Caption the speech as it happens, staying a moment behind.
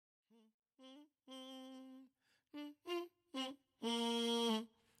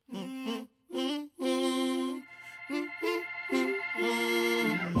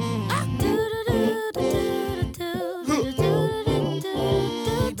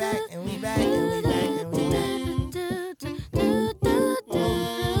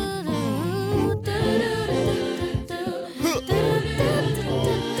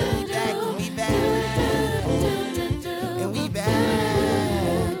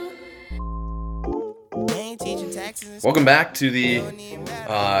Welcome back to the,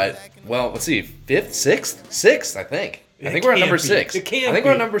 let's see, sixth, I think. I think we're on number 6. It can't I think be.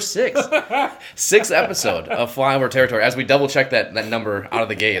 we're on number 6. Sixth episode of Flyover Territory as we double check that number out of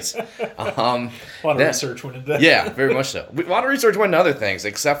the gates. A lot of research went into that. Yeah, very much so. A lot of research went into other things,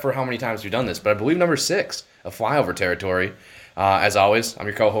 except for how many times we've done this. But I believe number 6 of Flyover Territory. As always, I'm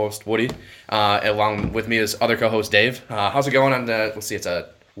your co-host, Woody. Along with me is other co-host, Dave. How's it going on, let's see, it's a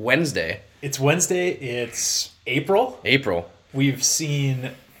Wednesday. It's Wednesday. It's April. We've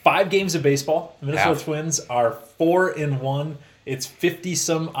seen 5 games of baseball. The Minnesota Twins are 4-1. It's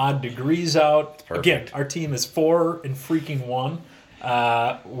 50-some odd degrees out. Perfect. Again, our team is 4-1.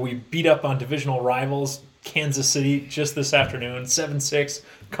 We beat up on divisional rivals, Kansas City, just this afternoon. 7-6.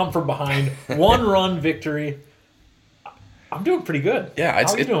 Come from behind. 1-run victory. I'm doing pretty good. Yeah,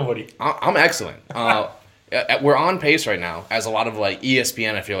 how are you doing, Woody? I'm excellent. We're on pace right now, as a lot of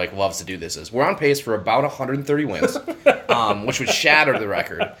ESPN I feel like loves to do this. We're on pace for about 130 wins, which would shatter the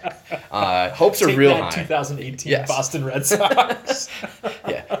record. Hopes are real high. 2018 Boston Red Sox.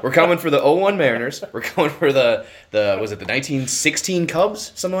 Yeah, we're coming for the 0-1 Mariners. We're coming for the 1916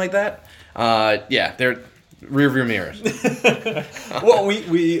 Cubs, something like that. They're rearview mirrors. Well,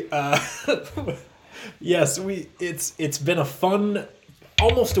 it's been a fun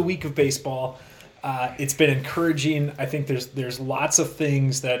almost a week of baseball. It's been encouraging. I think there's lots of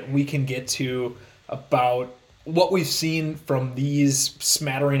things that we can get to about what we've seen from these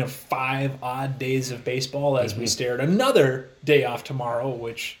smattering of 5 odd days of baseball as we stare at another day off tomorrow,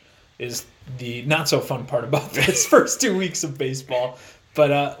 which is the not so fun part about this first 2 weeks of baseball.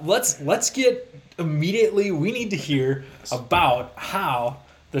 But let's get immediately. We need to hear about how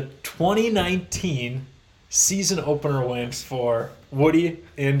the 2019 season opener went for Woody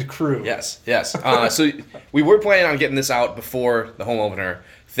and crew. Yes. So we were planning on getting this out before the home opener.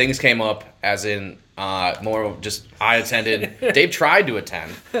 Things came up, as in more of just I attended. Dave tried to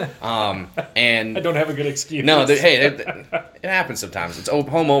attend, and I don't have a good excuse. No, it happens sometimes. It's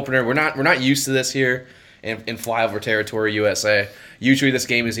home opener. We're not used to this here in Flyover Territory, USA. Usually this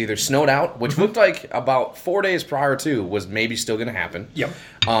game is either snowed out, which looked like about 4 days prior to was maybe still going to happen. Yep.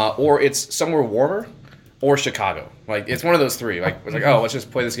 Or it's somewhere warmer. Or Chicago. It's one of those three. Let's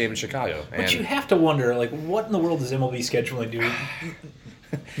just play this game in Chicago. But you have to wonder, what in the world does MLB scheduling do?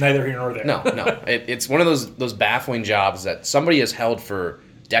 Neither here nor there. No. It's one of those baffling jobs that somebody has held for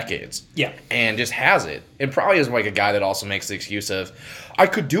decades. Yeah. And just has it. And probably is a guy that also makes the excuse of, I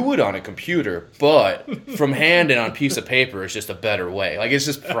could do it on a computer, but from hand and on a piece of paper is just a better way. It's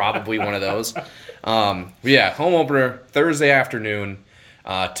just probably one of those. Home opener, Thursday afternoon.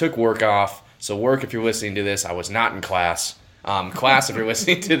 Took work off. So work, if you're listening to this, I was not in class. Class, if you're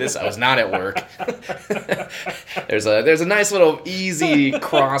listening to this, I was not at work. There's a nice little easy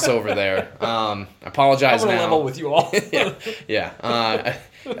crossover there. I apologize I'm now. level with you all. Yeah.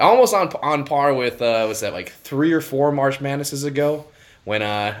 Almost on par with, 3 or 4 March Madnesses ago when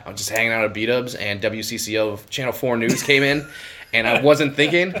I was just hanging out at B-Dubs and WCCO Channel 4 News came in and I wasn't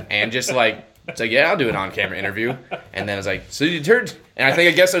thinking and just I'll do an on-camera interview. And then I was so you turned... And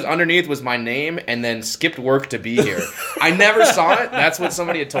I guess there's underneath was my name and then skipped work to be here. I never saw it. That's what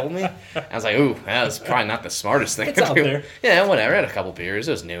somebody had told me. I was ooh, that's probably not the smartest thing to out do. There. Yeah, whatever. I had a couple beers.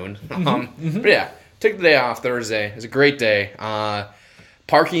 It was noon. But yeah, took the day off Thursday. It was a great day.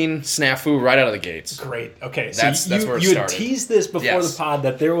 Parking snafu right out of the gates. Great. Okay, so that's where it you had started. teased this before the pod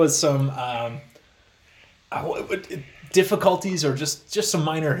that there was some difficulties or just some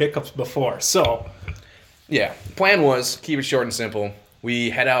minor hiccups before. So, yeah, plan was keep it short and simple.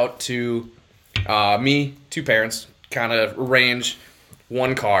 We head out to me, 2 parents, kind of arrange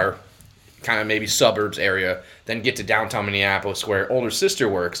 1 car, kind of maybe suburbs area, then get to downtown Minneapolis where older sister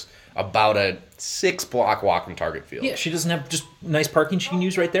works, about a 6-block walk from Target Field. Yeah, she doesn't have just nice parking she can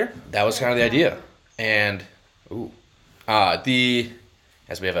use right there? That was kind of the idea. And,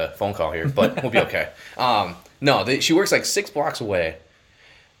 as we have a phone call here, but we'll be okay. She works 6 blocks away.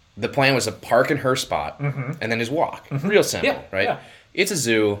 The plan was to park in her spot and then just walk. Real simple, right? Yeah. It's a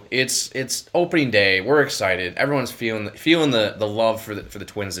zoo. It's opening day. We're excited. Everyone's feeling the love for the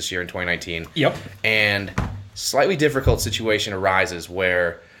Twins this year in 2019. Yep. And slightly difficult situation arises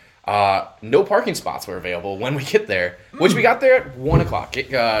where no parking spots were available when we get there, which we got there at 1 o'clock.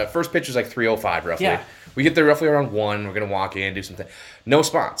 First pitch was 3:05 roughly. Yeah. We get there roughly around 1. We're going to walk in, do something. No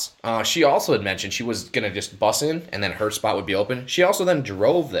spots. She also had mentioned she was going to just bus in, and then her spot would be open. She also then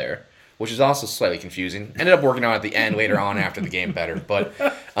drove there, which is also slightly confusing. Ended up working out at the end later on after the game better. But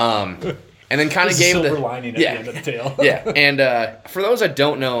and then kind of gave silver lining at the end of the tail. Yeah, and for those that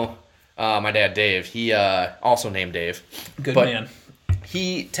don't know, my dad Dave, he also named Dave. Good man.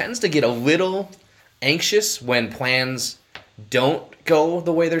 He tends to get a little anxious when plans don't go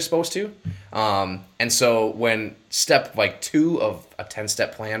the way they're supposed to. And so when step like 2 of a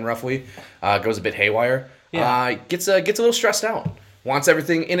 10-step plan roughly goes a bit haywire, gets a little stressed out. Wants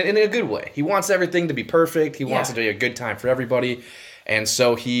everything in a good way. He wants everything to be perfect. He wants it to be a good time for everybody. And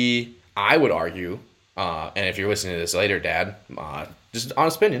so I would argue, and if you're listening to this later, Dad, just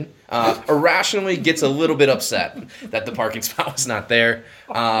honest opinion, irrationally gets a little bit upset that the parking spot was not there.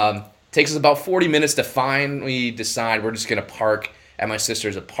 Takes us about 40 minutes to finally decide we're just going to park at my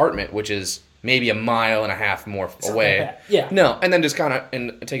sister's apartment, which is maybe a mile and a half more away. Yeah. No, and then just kind of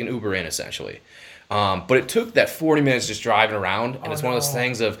take an Uber in, essentially. But it took that 40 minutes just driving around, and it's one of those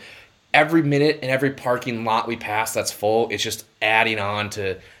things of every minute and every parking lot we pass that's full, it's just adding on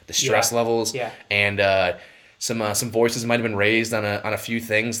to the stress levels. Yeah. And some voices might have been raised on a few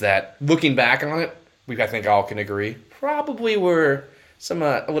things that, looking back on it, I think all can agree, probably were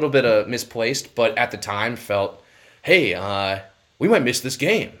a little bit misplaced, but at the time felt, hey, we might miss this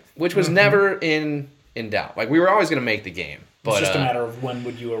game, which was never in doubt. Like, we were always going to make the game. But, it's just a matter of when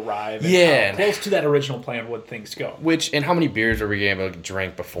would you arrive and how close to that original plan would things go. And how many beers were we able to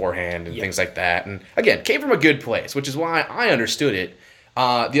drink beforehand and things like that. And again, came from a good place, which is why I understood it.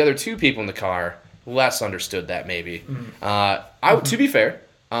 The other 2 people in the car less understood that maybe. To be fair,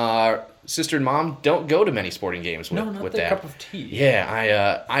 sister and mom don't go to many sporting games with Dad. Cup of tea.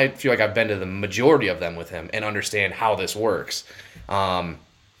 Yeah, I feel like I've been to the majority of them with him and understand how this works.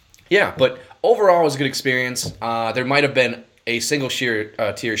 But overall it was a good experience. There might have been a single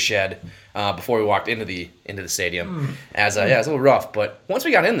tear shed before we walked into the stadium. It's a little rough, but once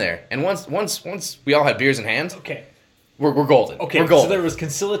we got in there and once we all had beers in hand, we're golden. Okay, we're golden. So there was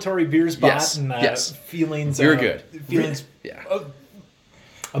conciliatory beers bought and feelings. We were good. Feelings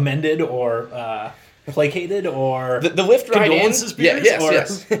amended or placated or the lift ride in. Beers,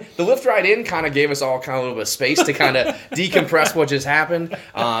 yes. The lift ride in kind of gave us all kind of a little bit of space to kind of decompress what just happened.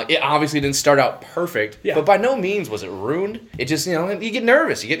 It obviously didn't start out perfect, but by no means was it ruined. It just, you get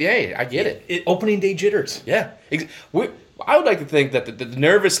nervous. I get it. Opening day jitters. Yeah. I would like to think that the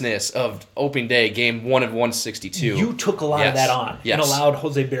nervousness of opening day, game 1 of 162. You took a lot of that on and allowed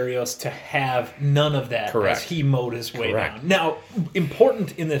Jose Berrios to have none of that as he mowed his way down. Now,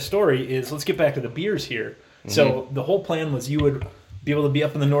 important in this story is, let's get back to the beers here. So the whole plan was you would be able to be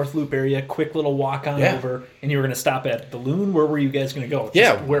up in the North Loop area, quick little walk on over, and you were going to stop at the Loon. Where were you guys going to go?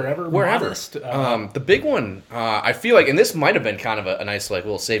 Just wherever. Modest, the big one, I feel like, and this might have been kind of a nice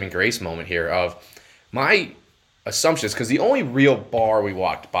little saving grace moment here of my assumptions, because the only real bar we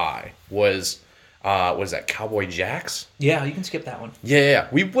walked by was that Cowboy Jack's? Yeah, you can skip that one. Yeah.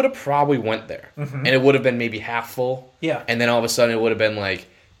 We would have probably went there, and it would have been maybe half full. Yeah. And then all of a sudden it would have been like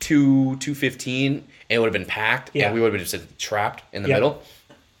 2:15, and it would have been packed, and we would have been just trapped in the middle.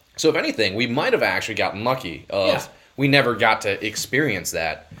 So if anything, we might have actually gotten lucky we never got to experience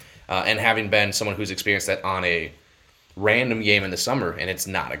that, and having been someone who's experienced that on a random game in the summer, and it's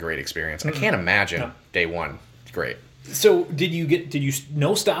not a great experience. I can't imagine day one. Great. So did you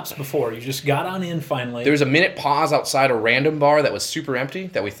no stops before? You just got on in finally. There was a minute pause outside a random bar that was super empty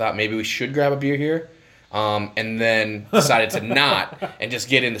that we thought maybe we should grab a beer here. And then decided to not and just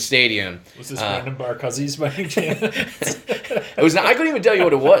get in the stadium. Was this random bar Cuzzies by any chance? It was not. I couldn't even tell you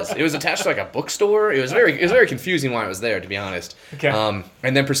what it was. It was attached to like a bookstore. It was very confusing why it was there, to be honest. Okay.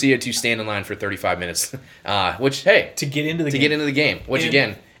 And then proceeded to stand in line for 35 minutes, which to get into the game, which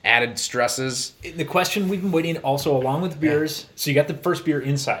again added stresses. The question we've been waiting also along with beers. So you got the first beer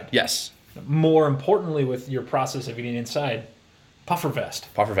inside. Yes. More importantly, with your process of getting inside, puffer vest.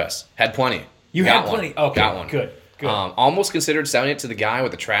 Had plenty. You had plenty. Okay, got one. Good. Almost considered selling it to the guy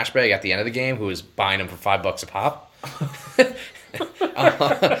with the trash bag at the end of the game who was buying them for $5 a pop.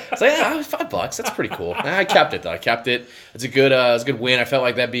 So yeah, $5. That's pretty cool. I kept it though. It's a good win. I felt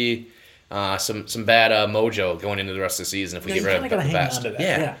like that'd be some bad mojo going into the rest of the season if we get rid of the vest.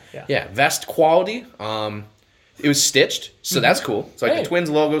 Yeah. Vest quality. It was stitched, so that's cool. So the Twins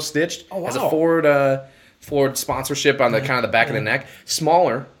logo stitched. Oh, wow. Has a Ford sponsorship on the kind of the back of the neck.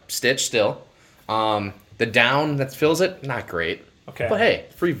 Smaller stitch still. The down that fills it, not great. Okay. But hey,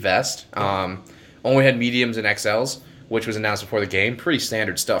 free vest. Only had mediums and XLs, which was announced before the game. Pretty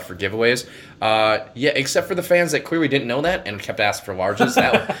standard stuff for giveaways. Except for the fans that clearly didn't know that and kept asking for larges.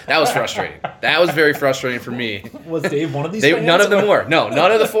 That was frustrating. That was very frustrating for me. Was Dave one of these fans? None of them were. No,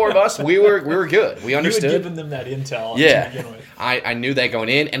 none of the four of us. We were good. We understood. You had given them that intel. Yeah. To begin with. I knew that going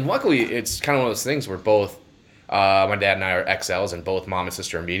in. And luckily, it's kind of one of those things where both my dad and I are XLs, and both mom and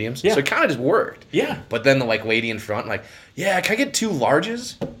sister are mediums. Yeah. So it kind of just worked. Yeah. But then the lady in front, can I get 2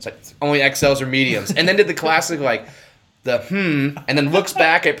 larges? It's like, only XLs or mediums. And then did the classic, and then looks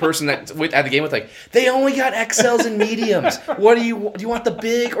back at person at the game with like, they only got XLs and mediums. What do you want the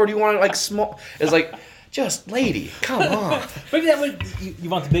big or do you want like small? It's like, just lady, come on. Maybe that would you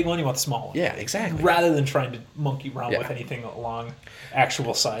want the big one, you want the small one. Yeah, exactly. Rather than trying to monkey around with anything along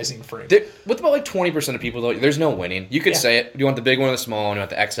actual sizing frame. With about like 20% of people though, there's no winning. You could say it. Do you want the big one or the small one? You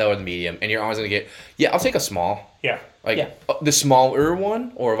want the XL or the medium? And you're always gonna get, I'll take a small. Yeah. Like the smaller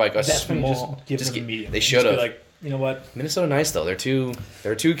one or like a definitely small. Just give them the medium. They should have. Like, you know what? Minnesota nice though. They're too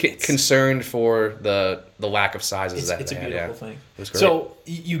concerned for the lack of sizes that it's they a had. beautiful thing. It was great. So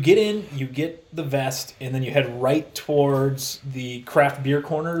you get in, you get the vest, and then you head right towards the craft beer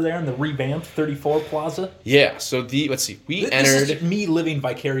corner there in the revamped 34 Plaza. Yeah. So let's see. We This entered. is me living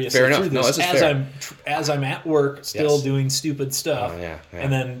vicariously Fair enough. through No, this, this is as fair. as I'm at work, still Yes. doing stupid stuff, Yeah.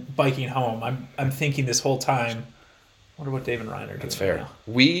 and then biking home. I'm thinking this whole time. Wonder what Dave and Ryan are doing. That's fair.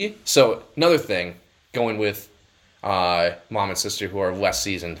 Right now. So another thing, going with mom and sister who are less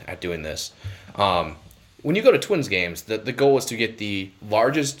seasoned at doing this. When you go to Twins games, the goal is to get the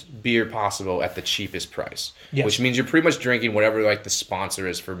largest beer possible at the cheapest price, which means you're pretty much drinking whatever like the sponsor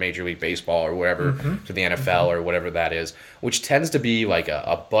is for Major League Baseball or whatever for the NFL or whatever that is, which tends to be like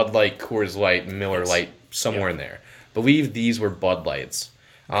a Bud Light, Coors Light, Miller Light, somewhere in there. Believe these were Bud Lights.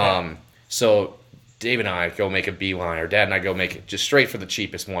 Okay. So Dave and I go make a beeline, or Dad and I go make it just straight for the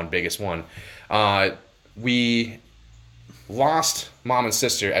cheapest one, biggest one. We lost mom and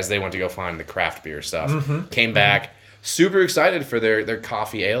sister as they went to go find the craft beer stuff. Came back super excited for their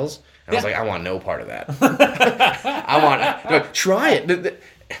coffee ales. And I was like, I want no part of that. Try it.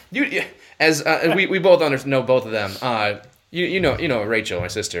 We both know both of them. You know Rachel, my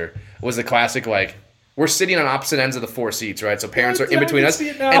sister, was the classic like, we're sitting on opposite ends of the four seats, right? So parents are in between us.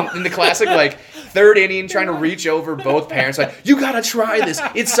 And in the classic, like, third inning, trying to reach over both parents, like, you gotta try this.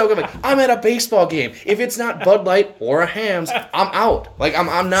 It's so good. Like, I'm at a baseball game. If it's not Bud Light or a Hamm's, I'm out. Like,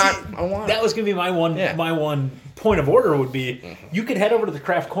 I'm not. I don't want it. That was gonna be my one point of order would be you could head over to the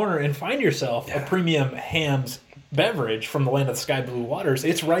craft corner and find yourself a premium Hamm's beverage from the land of the sky blue waters.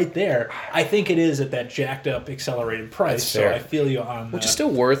 It's right there. I think it is at that jacked up accelerated price. So I feel you on which is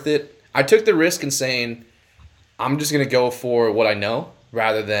still worth it. I took the risk in saying I'm just going to go for what I know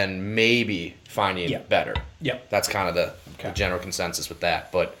rather than maybe finding better. Yep. That's kind of the general consensus with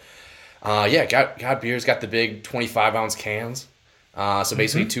that. But, got beers, got the big 25-ounce cans. So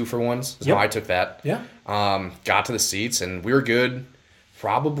basically 2-for-1s is how I took that. Yeah. Got to the seats, and we were good.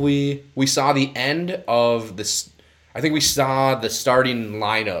 Probably, we saw the end of this. I think we saw the starting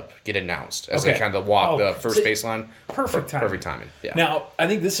lineup get announced as they kind of walk the first baseline. Perfect timing. Perfect timing. Yeah. Now, I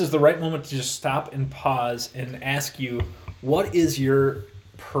think this is the right moment to just stop and pause and ask you, what is your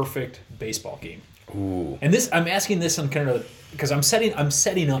perfect baseball game? Ooh. And this, I'm asking this on kind of because I'm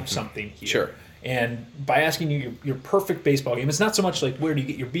setting up something here. Sure. And by asking you your perfect baseball game, it's not so much like where do you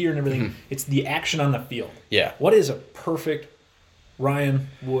get your beer and everything. It's the action on the field. Yeah. What is a perfect Ryan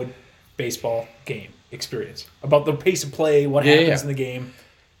Wood baseball game experience? About the pace of play, what happens in the game.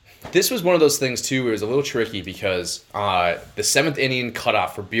 This was one of those things too where it was a little tricky because the seventh inning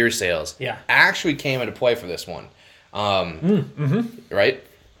cutoff for beer sales actually came into play for this one. Right?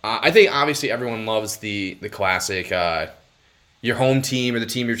 I think obviously everyone loves the classic your home team or the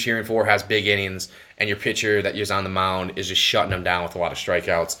team you're cheering for has big innings and your pitcher that is on the mound is just shutting them down with a lot of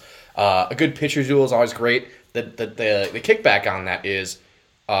strikeouts. A good pitcher duel is always great. The kickback on that is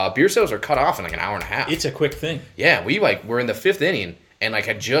beer sales are cut off in like an hour and a half. It's a quick thing. Yeah, we're in the fifth inning and like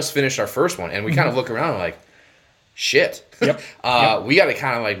had just finished our first one, and we kind of look around and like, shit. Yep. We got to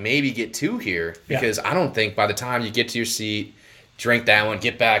kind of like maybe get two here because I don't think by the time you get to your seat, drink that one,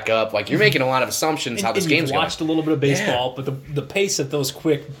 get back up, like you're making a lot of assumptions how this game's going. Watched a little bit of baseball, but the pace of those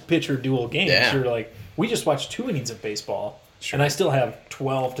quick pitcher duel games, you're like, we just watched 2 innings of baseball. Sure. And I still have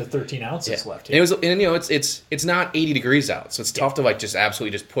 12 to 13 ounces left here. It's not 80 degrees out, so it's tough to like just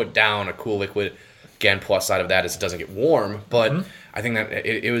absolutely just put down a cool liquid. Again, plus side of that is it doesn't get warm, but I think that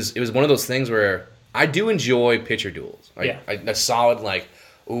it was one of those things where I do enjoy pitcher duels. Like a solid like,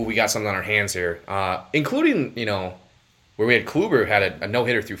 ooh, we got something on our hands here, including where we had Kluber had a no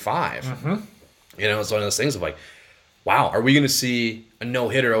hitter through 5. It's one of those things of like, wow, are we going to see a no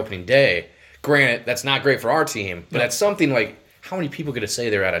hitter opening day? Granted, that's not great for our team, but that's something like how many people get to say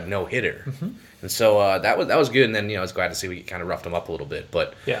they're at a no hitter, and so that was good. And then I was glad to see we kind of roughed them up a little bit.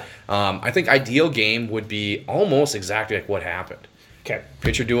 But I think ideal game would be almost exactly like what happened. Okay,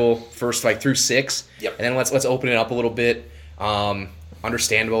 pitcher duel first like through 6, and then let's open it up a little bit.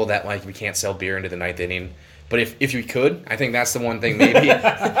 Understandable that like we can't sell beer into the 9th inning. But if you could, I think that's the one thing maybe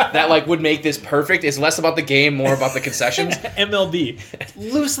that like would make this perfect. It's less about the game, more about the concessions. MLB,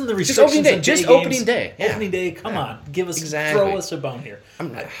 loosen the restrictions. Just opening day. Yeah. Opening day. Come on, give us throw us a bone here.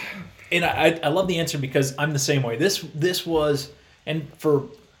 And I love the answer because I'm the same way. This was, and for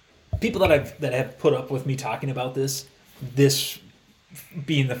people that have put up with me talking about this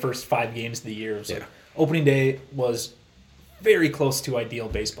being the first 5 games of the year, it was like, opening day was very close to ideal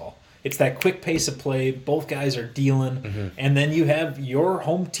baseball. It's that quick pace of play. Both guys are dealing, and then you have your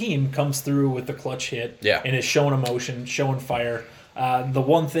home team comes through with the clutch hit, and is showing emotion, showing fire. The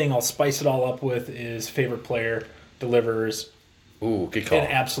one thing I'll spice it all up with is favorite player delivers. Ooh, good call. An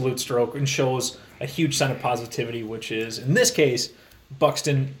absolute stroke and shows a huge sign of positivity, which is in this case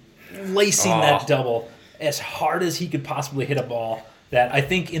Buxton lacing that double as hard as he could possibly hit a ball. That I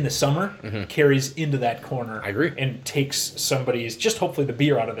think in the summer carries into that corner. I agree. And takes somebody's, just hopefully the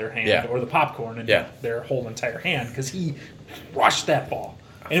beer out of their hand or the popcorn and their whole entire hand, because he crushed that ball.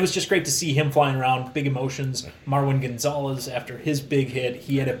 And it was just great to see him flying around, big emotions. Marwin Gonzalez, after his big hit,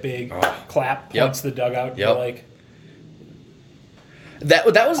 he had a big clap, points to the dugout. You're like, that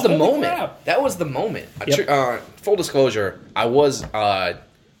was the moment. Crap. That was the moment. Full disclosure, I was,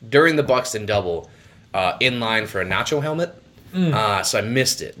 during the Buxton double, in line for a Nacho helmet. So I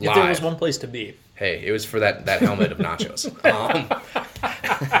missed it live. If there was one place to be. Hey, it was for that helmet of nachos.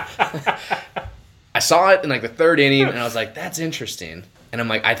 I saw it in like the 3rd inning, and I was like, that's interesting. And I'm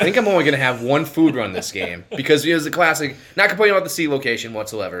like, I think I'm only going to have one food run this game. Because it was a classic, not complaining about the seat location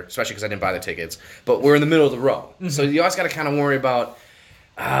whatsoever, especially because I didn't buy the tickets. But we're in the middle of the row. So you always got to kind of worry about,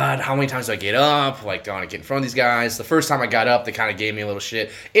 how many times do I get up? Like, do I want to get in front of these guys? The first time I got up, they kind of gave me a little shit.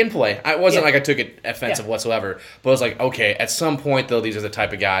 In play. It wasn't like I took it offensive whatsoever. But I was like, okay, at some point, though, these are the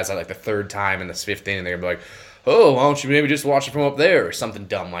type of guys that like the 3rd time in the 5th inning, they're going to be like, oh, why don't you maybe just watch it from up there? Or something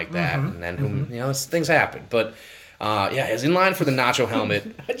dumb like that. And then, things happen. But, I was in line for the Nacho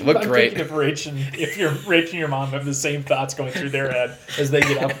helmet. It looked great. If you're Rach and your mom have the same thoughts going through their head as they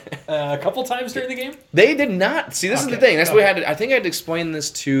get up a couple times during the game? They did not. See, this is the thing. That's what I think I had to explain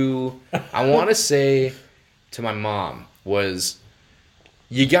this to, I want to say to my mom, was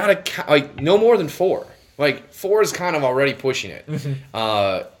you got to, like, no more than 4. Like, 4 is kind of already pushing it.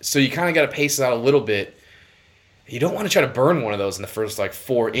 So you kind of got to pace it out a little bit. You don't want to try to burn one of those in the first,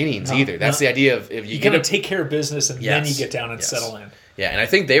 4 innings either. That's the idea of if you got to take care of business and then you get down and settle in. Yeah, and I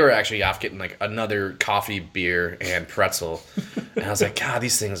think they were actually off getting, another coffee, beer, and pretzel. And I was like, God,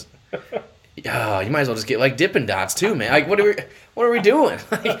 these things, you might as well just get, Dippin' Dots, too, man. Like, what are we doing?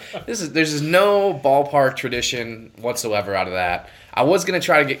 There's just no ballpark tradition whatsoever out of that. I was going to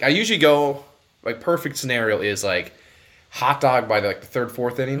try to I usually go, perfect scenario is, hot dog by the 3rd,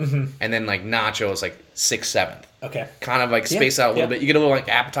 4th inning, and then, nachos, 6th, 7th. Okay. Kind of space out a little bit. You get a little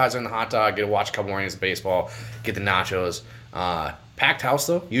appetizer in the hot dog, get to watch a couple more innings of baseball, get the nachos. Packed house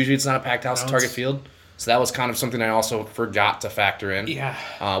though. Usually it's not a packed house at Target Field. So that was kind of something I also forgot to factor in. Yeah.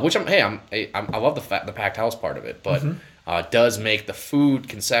 Which I love the packed house part of it, but does make the food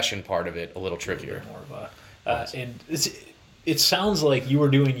concession part of it a little trickier. More of a, and it sounds like you were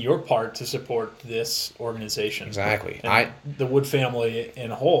doing your part to support this organization. Exactly. And the Wood family in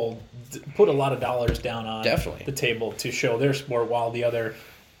whole put a lot of dollars down on the table to show their support, while the other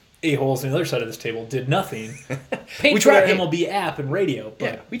a-holes on the other side of this table did nothing. Paid for their MLB app and radio.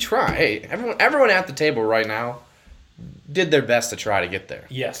 But we try. Hey, everyone at the table right now did their best to try to get there.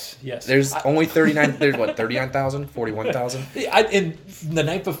 Yes. There's only 39. There's 39,000, 41,000. And the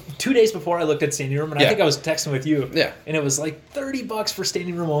night 2 days before, I looked at standing room, and I think I was texting with you. Yeah. And it was $30 for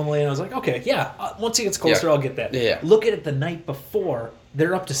standing room only, and I was like, okay, once it gets closer, I'll get that. Yeah. Look at it the night before,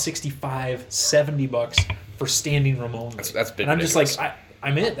 they're up to $65, $70 for standing room only. That's big. And I'm just like,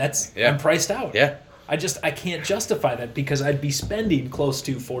 I'm in. I'm priced out. Yeah. I can't justify that because I'd be spending close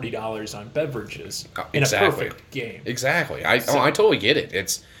to $40 on beverages in a perfect game. Exactly. I totally get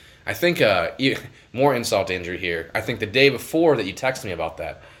it. I think more insult to injury here. I think the day before that you texted me about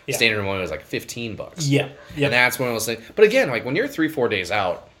that, standing room only was $15. Yeah. And that's one of those things. But again, when you're 3-4 days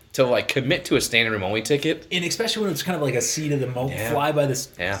out to commit to a standing room only ticket, and especially when it's kind of like a seat of the moment, fly by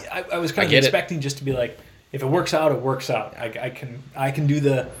this. Yeah. I was kind of expecting just to be like, if it works out, it works out. I can do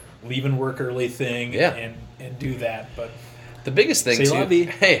the leave and work early thing and do that. But the biggest thing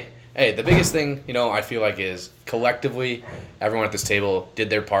the biggest thing, I feel like is collectively everyone at this table did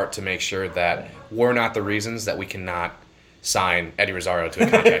their part to make sure that we're not the reasons that we cannot sign Eddie Rosario to a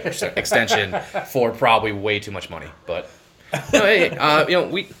contract extension for probably way too much money. But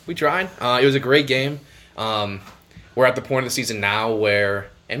we tried. It was a great game. We're at the point of the season now where,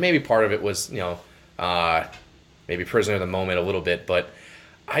 and maybe part of it was maybe prisoner of the moment a little bit, but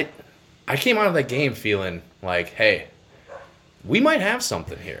I I came out of that game feeling like, hey, we might have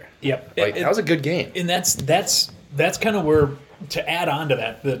something here. Yep. Like, that was a good game. And that's kind of where, to add on to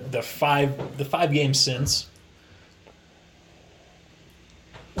that, the five games since,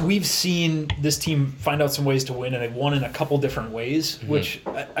 we've seen this team find out some ways to win, and they've won in a couple different ways, which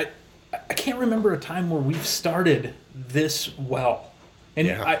I can't remember a time where we've started this well.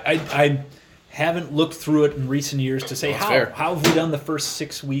 And I haven't looked through it in recent years to say how have we done the first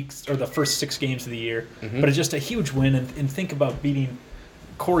 6 weeks or the first 6 games of the year. But it's just a huge win, and think about beating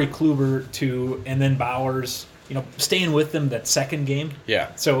Corey Kluber and then Bowers, staying with them that second game.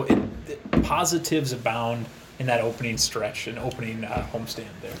 Yeah. So positives abound in that opening stretch and opening homestand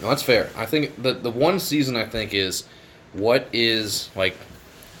there. No, that's fair. I think the one season I think is what is like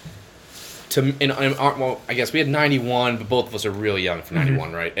well, I guess we had 91, but both of us are really young for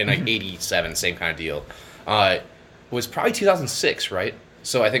 91, right? And like 87, same kind of deal. Was probably 2006, right?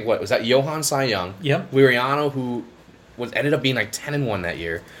 So I think what was that? Johan Cy Young. Yep. Liriano, who ended up being like 10-1 that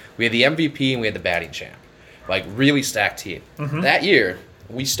year. We had the MVP and we had the batting champ. Like really stacked team. That year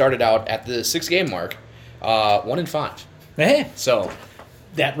we started out at the 6-game mark, 1-5. Hey, so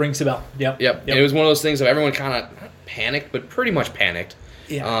that rings a bell. Yep. And it was one of those things of everyone kind of panicked, but pretty much panicked.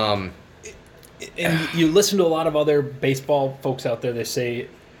 Yeah. And you listen to a lot of other baseball folks out there, they say,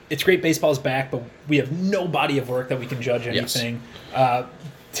 it's great baseball's back, but we have no body of work that we can judge anything. Yes.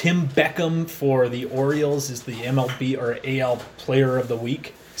 Tim Beckham for the Orioles is the MLB or AL Player of the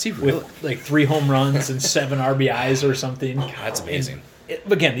Week. Is he really? With like 3 home runs and 7 RBIs or something. God, that's amazing.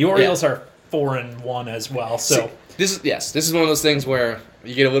 Again, the Orioles are 4-1 as well. So this is one of those things where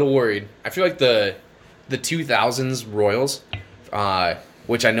you get a little worried. I feel like the 2000s Royals,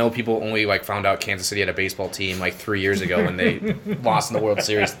 which I know people only like found out Kansas City had a baseball team like 3 years ago when they lost in the World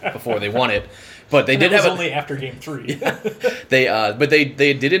Series before they won it. But they did have only after Game 3. But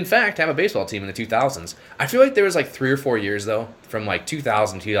they did in fact have a baseball team in the 2000s. I feel like there was like 3 or 4 years though from like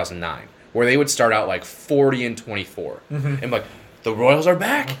 2000 to 2009 where they would start out like 40-24 and like the Royals are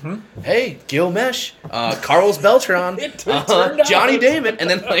back. Hey, Gil Mesh, Carlos Beltran, Johnny Damon, and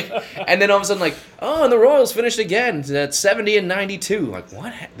then all of a sudden and the Royals finished again at 70-92. Like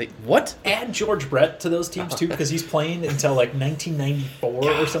what? What? Add George Brett to those teams too because he's playing until like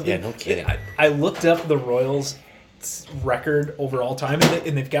 1994 or something. Yeah, no kidding. I looked up the Royals' record over all time,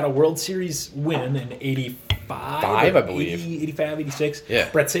 and they've got a World Series win in 85, I believe. 85, 86. Yeah.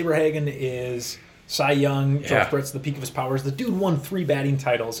 Brett Saberhagen is Cy Young, George Brett's the peak of his powers. The dude won 3 batting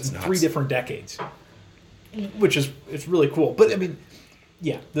titles in 3 different decades, which is it's really cool. But I mean,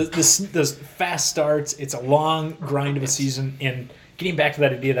 those fast starts. It's a long grind of a season, and getting back to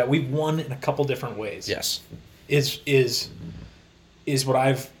that idea that we've won in a couple different ways. Yes, is what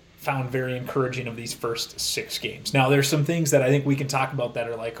I've found very encouraging of these first 6 games. Now, there's some things that I think we can talk about that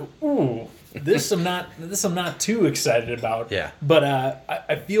are like, ooh, this I'm not too excited about. Yeah. But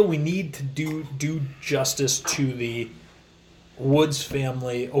I feel we need to do justice to the Woods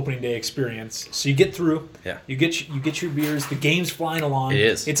family opening day experience. So you get through. Yeah. You get your beers. The game's flying along. It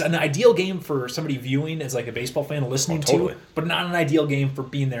is. It's an ideal game for somebody viewing as like a baseball fan listening totally. to, but not an ideal game for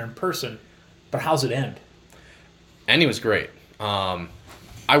being there in person. But how's it end? And he was great.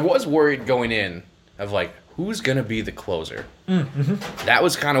 I was worried going in of like who's gonna be the closer. That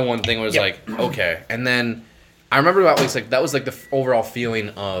was kind of one thing. Where it was like okay, and then I remember about like that was like the overall feeling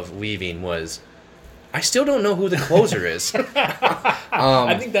of leaving was I still don't know who the closer is.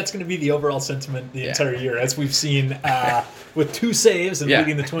 I think that's going to be the overall sentiment the entire year, as we've seen with 2 saves and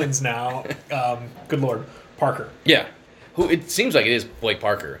leading the Twins now. Good Lord, Parker. Yeah. Who it seems like it is Blake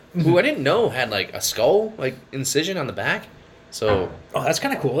Parker, who I didn't know had like a skull like incision on the back. So that's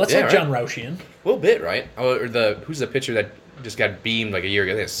kind of cool. That's like John Roushian. A little bit, right? Or who's the pitcher that just got beamed like a year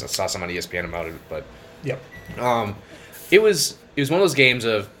ago? I saw some on ESPN about it, but it was one of those games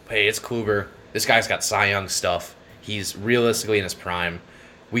of hey, it's Kluber. This guy's got Cy Young stuff. He's realistically in his prime.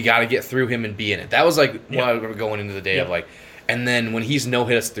 We got to get through him and be in it. That was like what I was going into the day of like, and then when he's no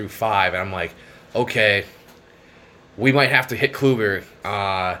hit us through 5, and I'm like, okay, we might have to hit Kluber.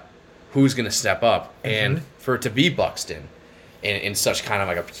 Who's going to step up? And for it to be Buxton in such kind of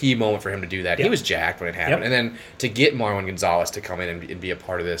like a key moment for him to do that, he was jacked when it happened. And then to get Marwin Gonzalez to come in and be a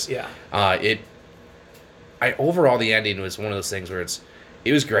part of this, overall the ending was one of those things where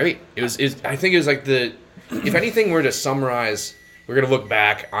it was great. I think it was like if anything were to summarize, we're going to look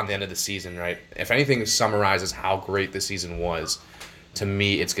back on the end of the season, right? If anything summarizes how great the season was, to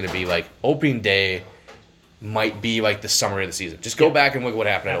me, it's going to be like opening day might be like the summary of the season. Just go back and look at what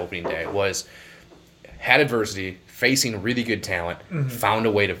happened at opening day. It was had adversity, facing really good talent, found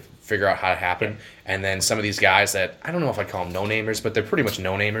a way to figure out how to happen. And then some of these guys that, I don't know if I call them no-namers, but they're pretty much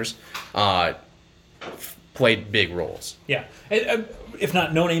no-namers, played big roles. Yeah. And, if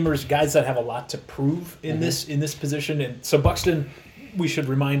not no-namers, guys that have a lot to prove in this position. And so Buxton, we should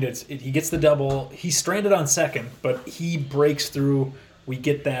remind he gets the double. He's stranded on second, but he breaks through. We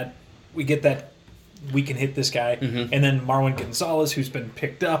get that we can hit this guy. And then Marwin Gonzalez, who's been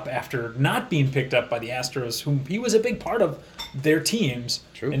picked up after not being picked up by the Astros, whom he was a big part of their teams.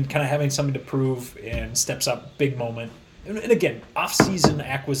 True. And kind of having something to prove, and steps up, big moment. And again, off-season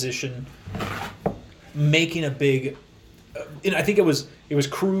acquisition, making a big... and I think it was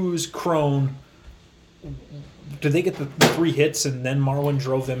Cruz, Crone. Did they get the 3 hits and then Marwin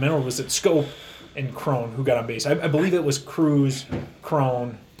drove them in, or was it Scope and Crone who got on base? I believe it was Cruz,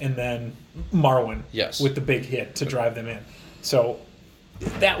 Crone, and then Marwin. Yes. With the big hit to drive them in. So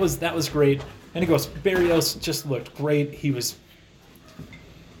that was great. And he goes, Berrios just looked great. He was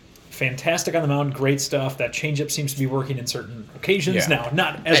fantastic on the mound, great stuff. That changeup seems to be working in certain occasions now.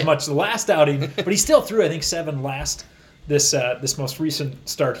 Not as much the last outing, but he still threw, I think, 7 this most recent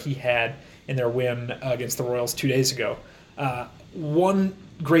start he had in their win against the Royals 2 days ago. One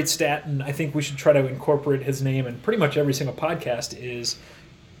great stat, and I think we should try to incorporate his name in pretty much every single podcast, is,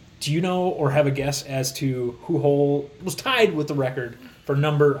 do you know or have a guess as to who was tied with the record for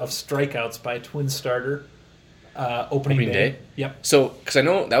number of strikeouts by a Twins starter opening day? Yep. So, because I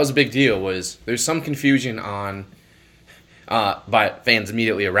know that was a big deal, there's some confusion on... by fans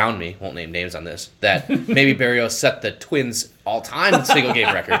immediately around me, won't name names on this, that maybe Berrios set the Twins all-time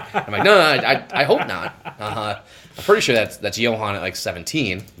single-game record. I'm like, no, I hope not. I'm pretty sure that's Johan at like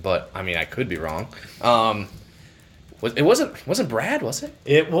 17, but I mean, I could be wrong. It wasn't Brad, was it?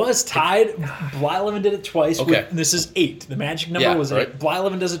 It was tied. Blyleven did it twice. Okay. This is 8. The magic number was 8. Right.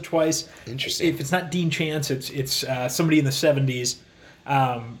 Blyleven does it twice. Interesting. If it's not Dean Chance, it's somebody in the 70s.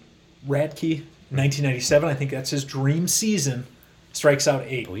 Radke, 1997, I think that's his dream season, strikes out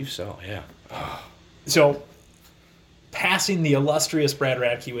 8. I believe so, yeah. So, passing the illustrious Brad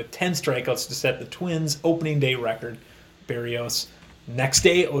Radke with 10 strikeouts to set the Twins' opening day record. Berrios. Next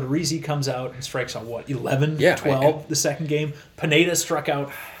day, Odorizzi comes out and strikes out, 11, 12 the second game. Pineda struck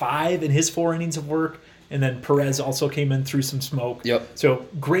out 5 in his 4 innings of work, and then Perez also came in through some smoke. Yep. So,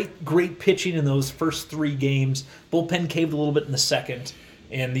 great pitching in those first 3 games. Bullpen caved a little bit in the second.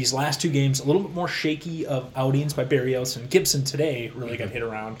 And these last 2 games, a little bit more shaky of outings by Berrios, and Gibson today really got hit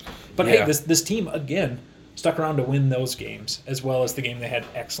around. But hey, this team, again, stuck around to win those games, as well as the game they had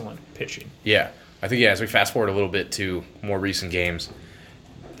excellent pitching. Yeah. I think, as we fast forward a little bit to more recent games,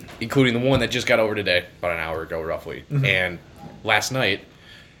 including the one that just got over today, about an hour ago roughly, and last night,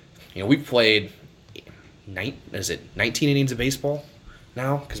 we played, 19 innings of baseball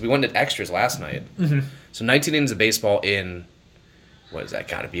now? Because we went to extras last night. So 19 innings of baseball in... what is that?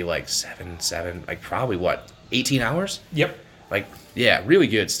 Got to be like 7, like probably 18 hours? Yep. Like, yeah, really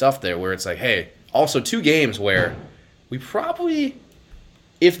good stuff there where it's like, hey, also 2 games where we probably,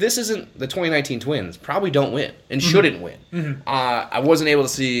 if this isn't the 2019 Twins, probably don't win and shouldn't win. I wasn't able to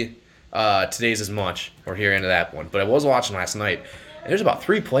see today's as much or hear into that one, but I was watching last night, and there's about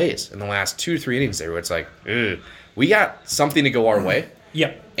 3 plays in the last 2 to 3 innings there where it's like, we got something to go our way.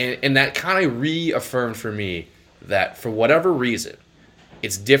 Yep. And that kind of reaffirmed for me that for whatever reason,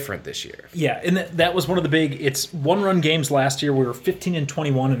 it's different this year. Yeah, and that was one of the big... It's 1-run games last year. We were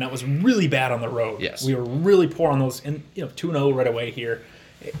 15-21, and that was really bad on the road. Yes. We were really poor on those, and 2-0 right away here.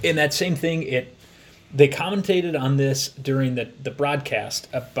 And that same thing, they commentated on this during the broadcast,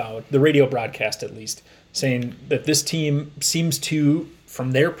 about the radio broadcast at least, saying that this team seems to,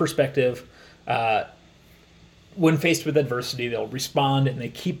 from their perspective, when faced with adversity, they'll respond and they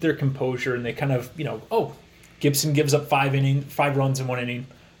keep their composure, and they kind of, Gibson gives up 5 runs in 1 inning.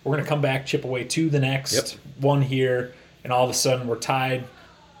 We're going to come back, chip away 2 the next, 1 here, and all of a sudden we're tied,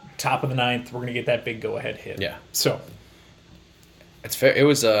 top of the 9th. We're going to get that big go-ahead hit. Yeah. So it's fair. It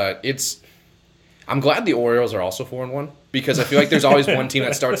was I'm glad the Orioles are also 4-1 because I feel like there's always one team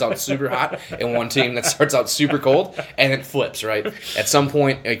that starts out super hot and one team that starts out super cold, and it flips, right? At some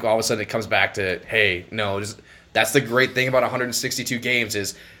point, like, all of a sudden it comes back to, hey, no, that's the great thing about 162 games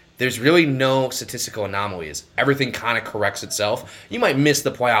is there's really no statistical anomalies. Everything kind of corrects itself. You might miss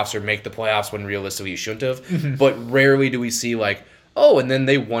the playoffs or make the playoffs when realistically you shouldn't have, but rarely do we see like, oh, and then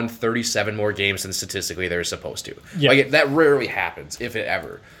they won 37 more games than statistically they're supposed to. Yeah. Like, that rarely happens, if it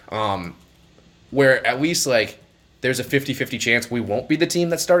ever. Where at least, like, there's a 50-50 chance we won't be the team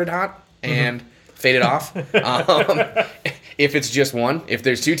that started hot and faded off. if it's just one, if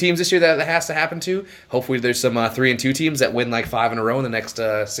there's 2 teams this year that has to happen to, hopefully there's some 3-2 teams that win like 5 in a row in the next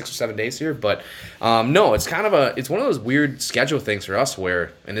 6 or 7 days here. But no, it's kind of it's one of those weird schedule things for us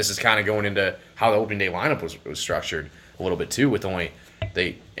where, and this is kind of going into how the opening day lineup was structured a little bit too, with only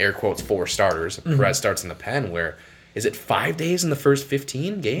the air quotes 4 starters. Perez starts in the pen. Where is it 5 days in the first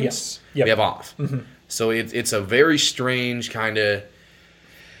 15 games? Yes. Yep. We have off. So it's a very strange kind of.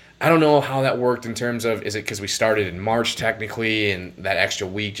 I don't know how that worked in terms of, is it because we started in March technically and that extra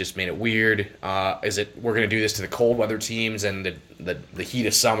week just made it weird? Is it we're going to do this to the cold weather teams and the heat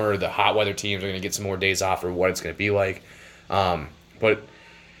of summer, the hot weather teams are going to get some more days off, or what it's going to be like? But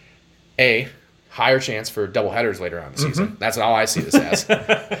A, higher chance for double headers later on in the season. That's all I see this as.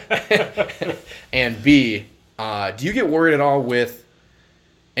 And B, do you get worried at all with,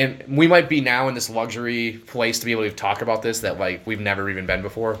 and we might be now in this luxury place to be able to talk about this that like we've never even been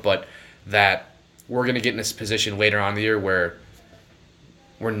before, but that we're going to get in this position later on in the year where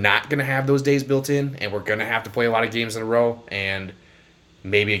we're not going to have those days built in and we're going to have to play a lot of games in a row, and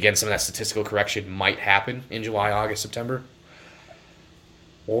maybe again some of that statistical correction might happen in July, August, September.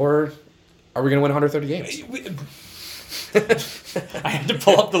 Or are we going to win 130 games? I had to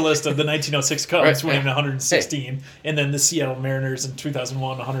pull up the list of the 1906 Cubs winning 116, and then the Seattle Mariners in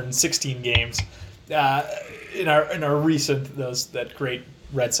 2001 116 games. In our recent that great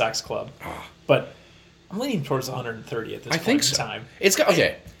Red Sox club, but I'm leaning towards 130 at this point in time. It's got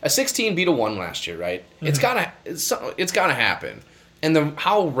a 16 beat a 1 last year, right? It's gotta happen. And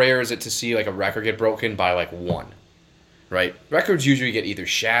how rare is it to see like a record get broken by like 1, right? Records usually get either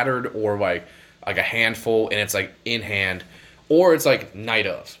shattered or like a handful, and it's like in hand, or it's like night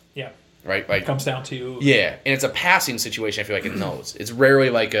of. Yeah. Right? Like it comes down to... Yeah, and it's a passing situation, I feel like, in those. It's rarely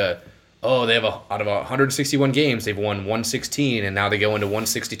like they have out of 161 games, they've won 116, and now they go into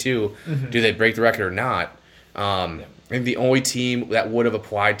 162. Do they break the record or not? I think the only team that would have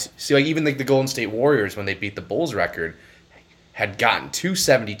applied to... See, like, even like the Golden State Warriors, when they beat the Bulls record, had gotten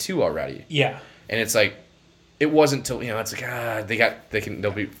 272 already. Yeah. And it's like... It wasn't till it's like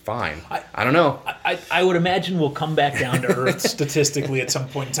they'll be fine. I don't know. I would imagine we'll come back down to earth statistically at some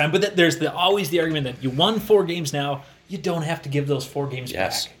point in time. But there's always the argument that you won 4 games now, you don't have to give those 4 games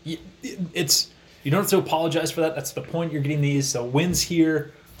back. You don't have to apologize for that. That's the point. You're getting these wins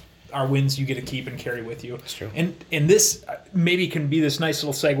here are wins you get to keep and carry with you. That's true. And this maybe can be this nice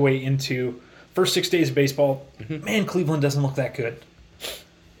little segue into first 6 days of baseball. Man, Cleveland doesn't look that good.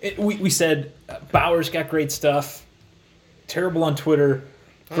 We said Bauer's got great stuff, terrible on Twitter,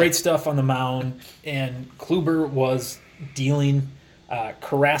 great stuff on the mound, and Kluber was dealing.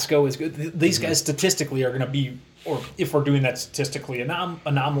 Carrasco is good. These guys statistically are going to be, or if we're doing that statistically,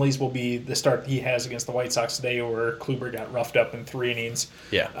 anomalies will be the start he has against the White Sox today, where Kluber got roughed up in 3 innings.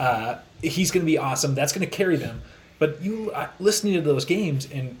 Yeah, he's going to be awesome. That's going to carry them. But you listening to those games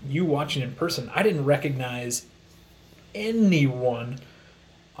and you watching in person, I didn't recognize anyone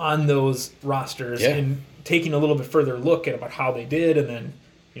on those rosters, and taking a little bit further look at about how they did, and then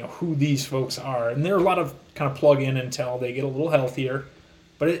who these folks are. And there are a lot of kind of plug in until they get a little healthier,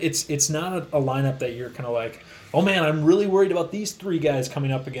 but it's not a lineup that you're kind of like, oh man, I'm really worried about these 3 guys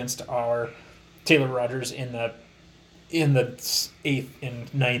coming up against our Taylor Rogers in the 8th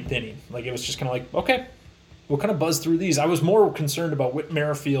and 9th inning. Like, it was just kind of like, okay, we'll kind of buzz through these. I was more concerned about Whit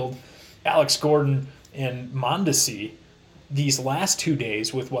Merrifield, Alex Gordon, and Mondesi these last 2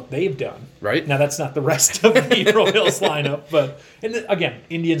 days with what they've done. Right. Now, that's not the rest of the Royals lineup, but again,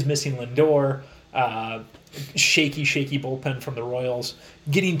 Indians missing Lindor, shaky bullpen from the Royals.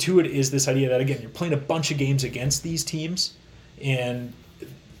 Getting to it is this idea that, again, you're playing a bunch of games against these teams, and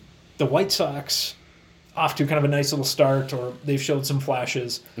the White Sox off to kind of a nice little start, or they've showed some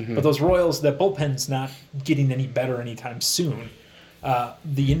flashes, but those Royals, that bullpen's not getting any better anytime soon.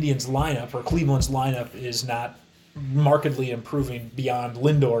 The Indians lineup, or Cleveland's lineup, is not markedly improving beyond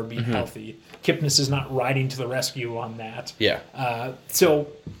Lindor being healthy. Kipnis is not riding to the rescue on that. Yeah. So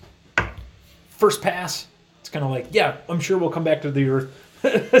first pass, it's kind of like, yeah, I'm sure we'll come back to the earth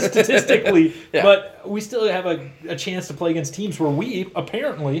statistically, but we still have a chance to play against teams where we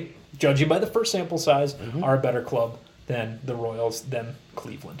apparently, judging by the first sample size, are a better club than the Royals, than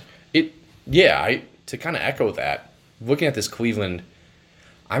Cleveland. To kind of echo that, looking at this Cleveland,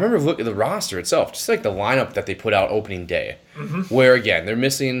 I remember looking at the roster itself, just like the lineup that they put out opening day, where, again, they're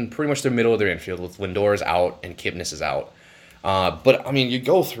missing pretty much the middle of their infield with Lindor's out and Kipnis is out. But, I mean, you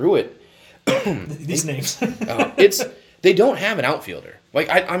go through it. These names. They don't have an outfielder. Like,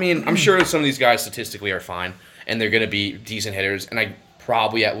 I mean, I'm sure some of these guys statistically are fine, and they're going to be decent hitters, and I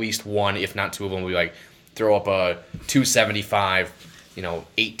probably at least one, if not 2 of them, will be like, throw up a 275,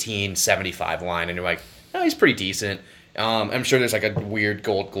 1875 line, and you're like, oh, he's pretty decent. I'm sure there's like a weird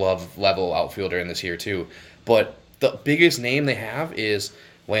Gold Glove level outfielder in this here too. But the biggest name they have is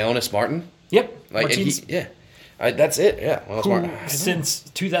Leonis Martin. Yep. Like, and Martins, that's it. Yeah. Leonis who, Martin. since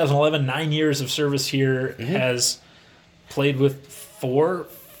 2011, 9 years of service here, has played with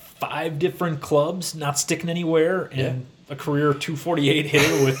 4-5 different clubs, not sticking anywhere, and a career 248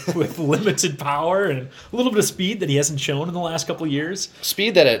 hitter with limited power and a little bit of speed that he hasn't shown in the last couple of years.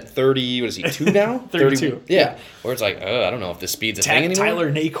 Speed that at 30, what is he, 2 now? 32. Yeah. Where it's like, I don't know if this speed's a thing anymore. Tyler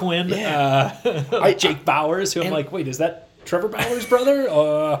Naquin, Jake Bowers, who I'm like, wait, is that Trevor Bauer's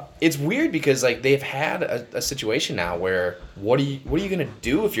brother? It's weird because like they've had a situation now where what are you gonna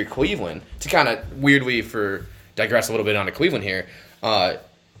do if you're Cleveland? To kind of weirdly digress a little bit onto Cleveland here,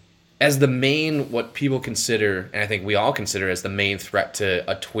 as the main what people consider, and I think we all consider as the main threat to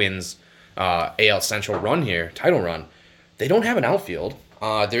a Twins AL Central run here, title run. They don't have an outfield.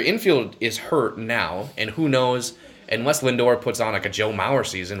 Their infield is hurt now, and who knows? Unless Lindor puts on like a Joe Mauer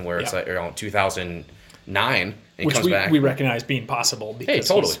season where it's like around 2009. Which comes back. we recognize being possible. Hey,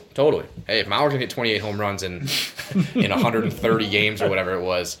 totally. Hey, if Mauer can hit 28 home runs in 130 games or whatever it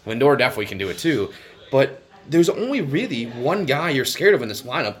was, Lindor definitely can do it too. But there's only really one guy you're scared of in this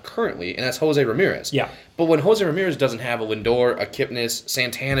lineup currently, and that's Jose Ramirez. Yeah. But when Jose Ramirez doesn't have a Lindor, a Kipnis,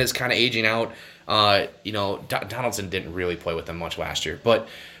 Santana's kind of aging out. Donaldson didn't really play with them much last year, but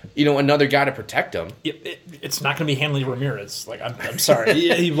another guy to protect him. It's not going to be Hanley Ramirez. Like I'm sorry,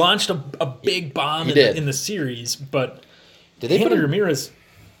 he launched a big bomb in the series, but did they Hanley Ramirez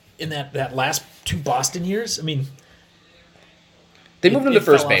in that last 2 Boston years? I mean, they moved him to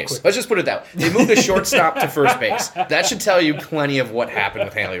first base. Let's just put it that way. They moved the shortstop to first base. That should tell you plenty of what happened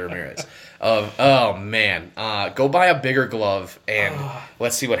with Hanley Ramirez. Oh man, go buy a bigger glove and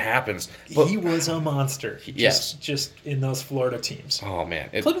let's see what happens. But he was a monster. Just in those Florida teams. Oh man,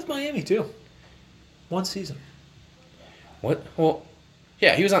 played with Miami too. 1 season. What? Well,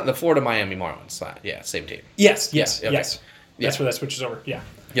 yeah, he was on the Florida Miami Marlins. Yeah, same team. Yes. Okay. Yes. That's where that switches over. Yeah.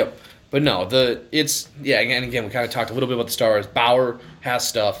 Yep. But no, again we kind of talked a little bit about the stars. Bauer has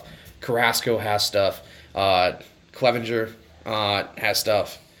stuff. Carrasco has stuff. Clevenger has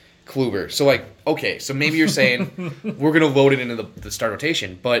stuff. Kluber. So okay, so maybe you're saying we're gonna load it into the start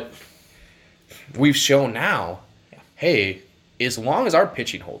rotation, but we've shown now, hey, as long as our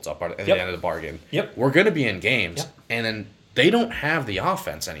pitching holds up at the end of the bargain, we're gonna be in games, and then they don't have the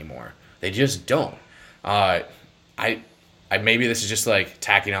offense anymore. They just don't. Maybe this is just like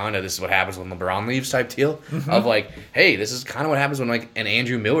tacking on to this is what happens when LeBron leaves type deal of like, hey, this is kind of what happens when like an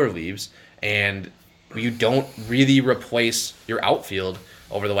Andrew Miller leaves and you don't really replace your outfield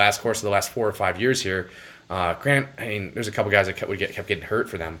over the course of the last 4 or 5 years here. Grant, I mean, there's a couple guys that kept getting hurt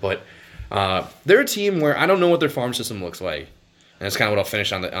for them, but they're a team where I don't know what their farm system looks like, and that's kind of what I'll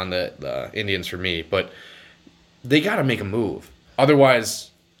finish on the Indians for me. But they got to make a move,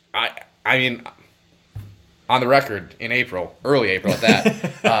 otherwise, I mean, on the record in early April at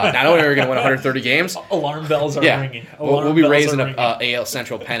that, not only are we going to win 130 games, alarm bells are ringing. We'll be raising a AL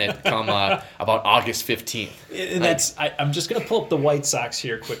Central pennant come about August 15th. And I'm just going to pull up the White Sox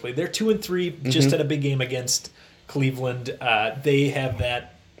here quickly. They're 2-3, just had a big game against Cleveland. They have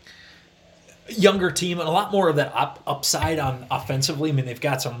that younger team and a lot more of that upside on offensively. I mean, they've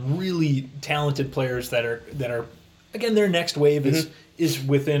got some really talented players that are again, their next wave is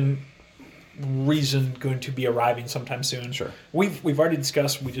within reason going to be arriving sometime soon. Sure. We've already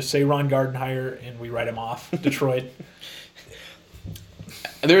discussed, we just say Ron Gardenhire and we write him off. Detroit.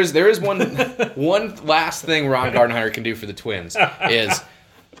 There is one last thing Ron Gardenhire can do for the Twins is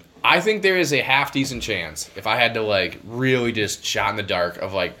I think there is a half decent chance, if I had to like really just shot in the dark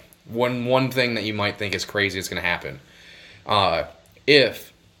of like one thing that you might think is crazy is going to happen.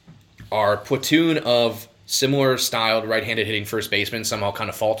 If our platoon of similar styled right-handed hitting first baseman somehow kind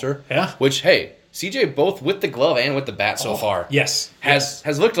of falter. Yeah. Which, hey, CJ both with the glove and with the bat so far. Yes.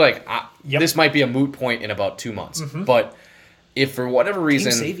 Has looked like this might be a moot point in about 2 months. But if for whatever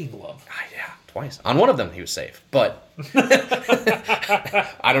reason... Team-saving glove. Yeah, twice. On one of them he was safe. But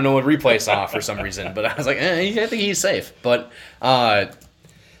I don't know what replay saw for some reason. But I was like, I think he's safe. But a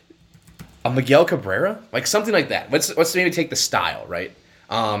Miguel Cabrera? Like something like that. Let's maybe take the style, right?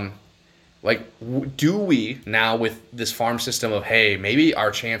 Do we now with this farm system of, hey, maybe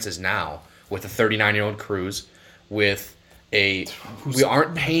our chances now with a 39-year-old Cruz, with we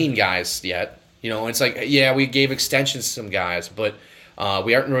aren't paying guys yet. It's like, yeah, we gave extensions to some guys, but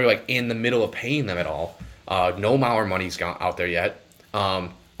we aren't really like in the middle of paying them at all. No Mauer money's gone out there yet. I'll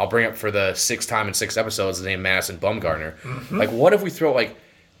bring up for the 6th time in 6 episodes the name Madison Bumgarner. Like, what if we throw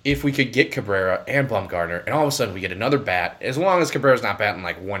if we could get Cabrera and Bumgarner, and all of a sudden we get another bat, as long as Cabrera's not batting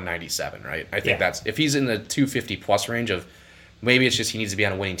like 197, right? I think that's if he's in the 250 plus range of maybe it's just he needs to be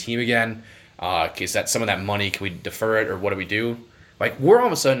on a winning team again. Is that some of that money? Can we defer it or what do we do? Like we're all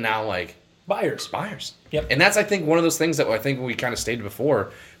of a sudden now like buyers. Yep. And that's I think one of those things that I think we kind of stated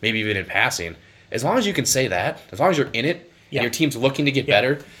before, maybe even in passing. As long as you can say that, as long as you're in it. And your team's looking to get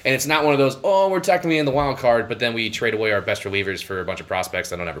better, and it's not one of those, we're technically in the wild card, but then we trade away our best relievers for a bunch of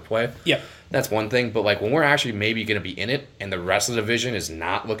prospects that don't ever play. Yep. That's one thing, but like when we're actually maybe going to be in it, and the rest of the division is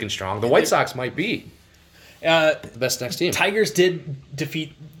not looking strong, the White Sox might be the best next team. Tigers did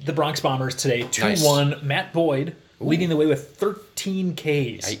defeat the Bronx Bombers today, 2-1. Nice. Matt Boyd leading the way with 13 Ks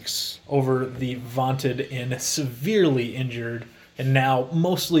Yikes. Over the vaunted and severely injured and now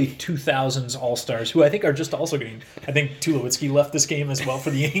mostly 2000s All-Stars, who I think are just also getting... I think Tulowitzki left this game as well for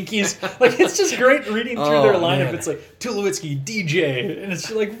the Yankees. Like, it's just great reading through their lineup. Man. It's like, Tulowitzki, DJ, and it's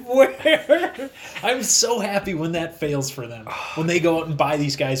just like, where? I'm so happy when that fails for them. When they go out and buy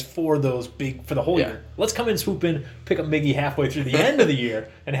these guys for those for the whole year. Let's come in, swoop in, pick up Miggy halfway through the end of the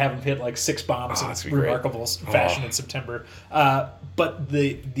year and have him hit like 6 bombs in remarkable fashion in September. But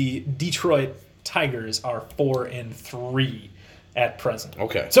the Detroit Tigers are 4-3. At present.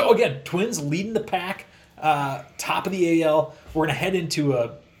 Okay. So, again, Twins leading the pack, top of the AL. We're going to head into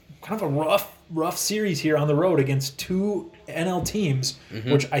a kind of a rough series here on the road against 2 NL teams,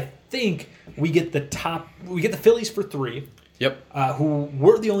 which I think we get the Phillies for 3. Yep. Who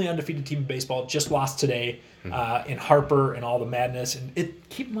were the only undefeated team in baseball, just lost today in Harper and all the madness. And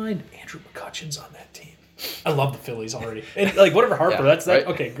keep in mind, Andrew McCutchen's on that team. I love the Phillies already. And like whatever Harper, that's that.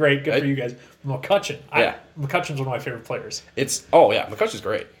 Right. Okay, great, good for you guys. McCutchen, McCutchen's one of my favorite players. McCutchen's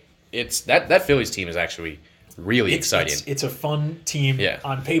great. It's that Phillies team is actually really exciting. It's a fun team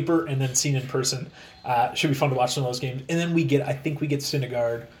on paper, and then seen in person. Should be fun to watch some of those games. And then I think we get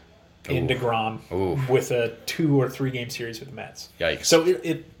Syndergaard and DeGrom with a 2 or 3 game series with the Mets. Yikes! So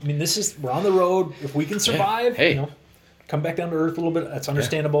we're on the road. If we can survive, come back down to earth a little bit. That's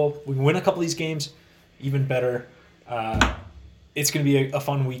understandable. We win a couple of these games. Even better. It's going to be a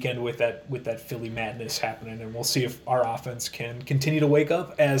fun weekend with that Philly madness happening, and we'll see if our offense can continue to wake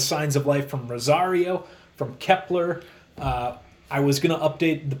up as signs of life from Rosario, from Kepler. I was going to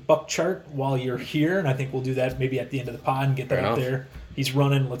update the Buck chart while you're here, and I think we'll do that maybe at the end of the pod and get that up there. He's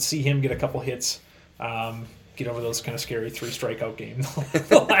running. Let's see him get a couple hits. Get over those kind of scary 3 strikeout games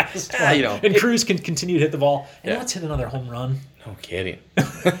the last one. And Cruz can continue to hit the ball. And let's hit another home run. No kidding.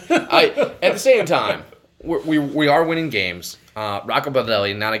 At the same time, we are winning games. Rocco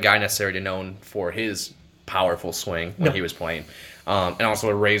Baldelli, not a guy necessarily known for his powerful swing when he was playing. And also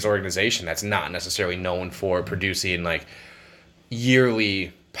a Rays organization that's not necessarily known for producing like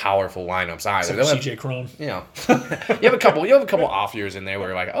yearly powerful lineups either. CJ Cron. You have a couple off years in there where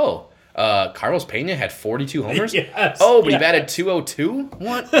you're like, Carlos Pena had 42 homers? Yes. But he batted 202?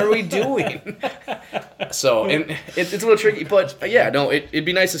 What are we doing? So, and it's a little tricky, but it'd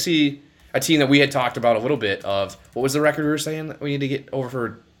be nice to see a team that we had talked about a little bit of, what was the record we were saying that we need to get over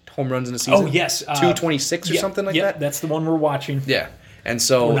for home runs in a season? Oh, yes. 226 or something like that? That's the one we're watching. Yeah. And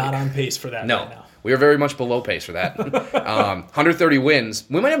so... We're not on pace for that right now. We are very much below pace for that. 130 wins.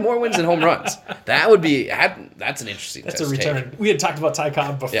 We might have more wins than home runs. That's an interesting That's a return. Take. We had talked about Ty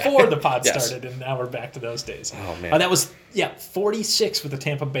Cobb before the pod started, and now we're back to those days. Oh, man. That was, 46 with the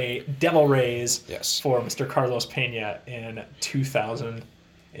Tampa Bay Devil Rays for Mr. Carlos Pena in 2007.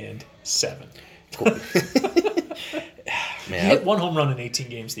 Cool. Man, he hit 1 home run in 18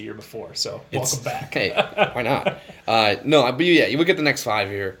 games the year before, so welcome back. Hey, why not? But you look at the next 5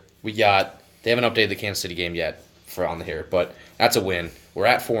 here. They haven't updated the Kansas City game yet on here, but that's a win. We're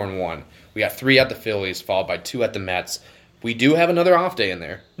at 4-1. We got 3 at the Phillies, followed by 2 at the Mets. We do have another off day in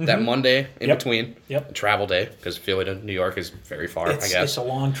there. That Monday in between. A travel day, because Philly to New York is very far, I guess. It's a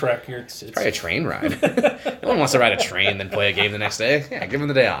long trek here. It's probably a train ride. No one wants to ride a train then play a game the next day. Yeah, give them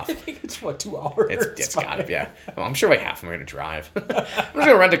the day off. I think it's 2 hours? It's got to be, yeah. Well, I'm sure like half of them are going to drive. I'm just going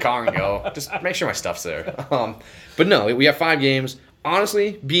to rent a car and go. Just make sure my stuff's there. But no, we have 5 games.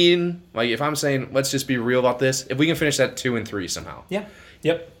 Honestly, if I'm saying, let's just be real about this, if we can finish that 2-3 somehow. Yeah.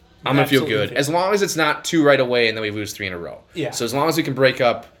 Yep. I'm going to feel good. As long as it's not 2 right away and then we lose 3 in a row. Yeah. So as long as we can break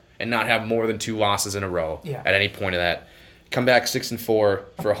up and not have more than 2 losses in a row at any point of that, come back 6-4 for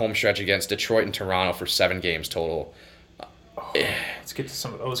a home stretch against Detroit and Toronto for 7 games total. Let's get to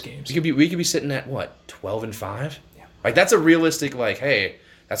some of those games. We could be sitting at, 12-5? Yeah. Like, that's a realistic, hey,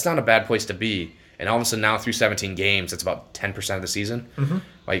 that's not a bad place to be. And all of a sudden now through 17 games, that's about 10% of the season. Mm-hmm.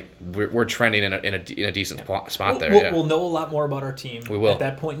 Like we're trending in a decent spot there. We'll know a lot more about our team at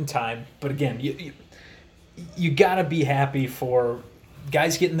that point in time. But again, you got to be happy for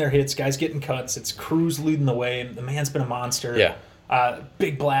guys getting their hits, guys getting cuts. It's Cruz leading the way. The man's been a monster. Yeah.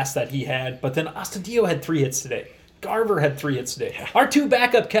 Big blast that he had. But then Astudillo had 3 hits today. Garver had 3 hits today. Our 2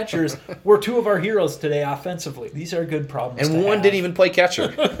 backup catchers were 2 of our heroes today offensively. These are good problems. And one didn't even play catcher.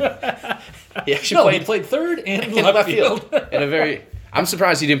 He played third and in left field. I'm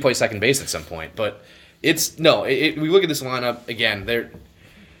surprised he didn't play second base at some point. But we look at this lineup again.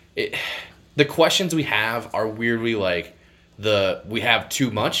 The questions we have are weirdly like we have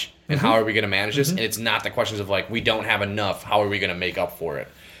too much, and how are we going to manage this? And it's not the questions of like we don't have enough. How are we going to make up for it?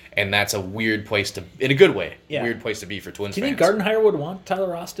 And that's a weird place to, in a good way, weird place to be for Twins fans. Do you think Gardenhire would want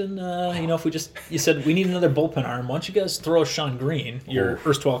Tyler Austin? If you said we need another bullpen arm, why don't you guys throw Sean Green, your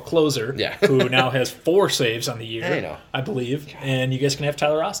erstwhile closer, who now has 4 saves on the year, I believe, and you guys can have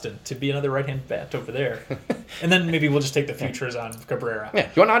Tyler Austin to be another right-hand bat over there. And then maybe we'll just take the futures on Cabrera. Yeah,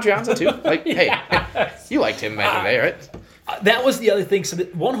 you want Adrianza too? Like, hey, you liked him back in the day, right? That was the other thing. So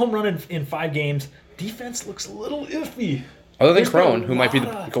 1 home run in 5 games. Defense looks a little iffy. Other than Crone, who might be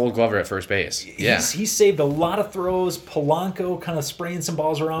the Gold Glover at first base. He's saved a lot of throws. Polanco kind of spraying some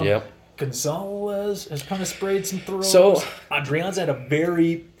balls around. Yep. Gonzalez has kind of sprayed some throws. So Adrian's had a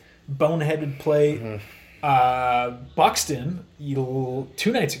very boneheaded play. Buxton, 2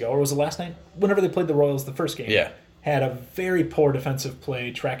 nights ago, or was it last night? Whenever they played the Royals the first game. Had a very poor defensive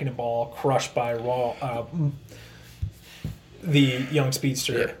play, tracking a ball, crushed by the young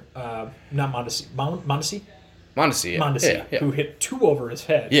speedster. Not Mondesi? Mondesi, who hit 2 over his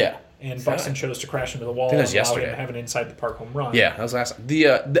head. And Buxton chose to crash into the wall and allow him to have an inside the park home run. Yeah, that was last.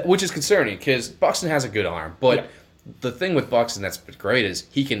 Which is concerning because Buxton has a good arm, but the thing with Buxton that's great is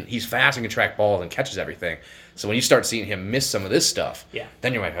he's fast and can track balls and catches everything. So when you start seeing him miss some of this stuff,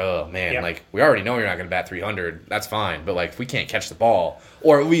 then you're like, oh man, like we already know you're not going to bat 300. That's fine, but like if we can't catch the ball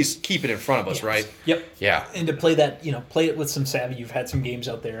or at least keep it in front of us, right? Yeah. And to play that, play it with some savvy. You've had some games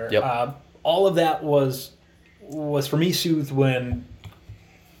out there. All of that was for me soothed when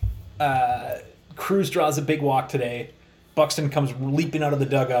Cruz draws a big walk today. Buxton comes leaping out of the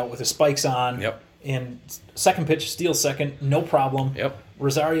dugout with his spikes on. And second pitch, steals second, no problem.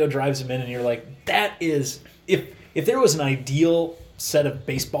 Rosario drives him in, and you're like, that is if there was an ideal set of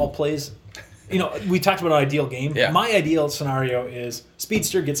baseball plays. We talked about an ideal game. My ideal scenario is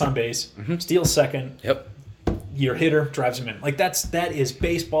speedster gets on base, steals second. Your hitter drives him in. Like that is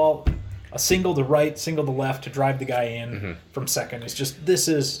baseball. A single to right, single to left to drive the guy in from second. It's just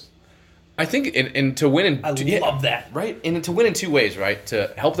I think and to win in I love that. Right? And to win in 2 ways, right?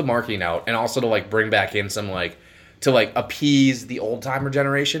 To help the marketing out and also to like bring back in some to appease the old timer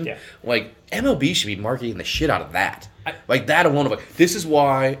generation. Like MLB should be marketing the shit out of that. That alone this is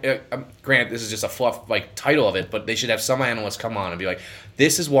why Grant, this is just a fluff title of it, but they should have some analysts come on and be like,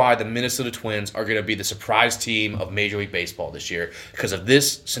 this is why the Minnesota Twins are going to be the surprise team of Major League Baseball this year because of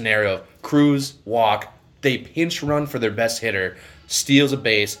this scenario of Cruz walk, they pinch run for their best hitter, steals a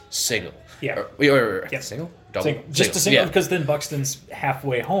base, single. Single? Double? Single. Just a single because then Buxton's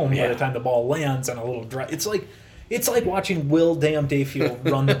halfway home by the time the ball lands on a little drive. It's like watching Will Damn Dayfield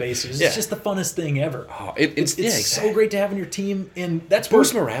run the bases. It's just the funnest thing ever. It's so great to have on your team, and that's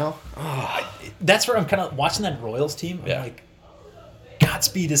boost morale. That's where I'm kind of watching that Royals team. I'm like,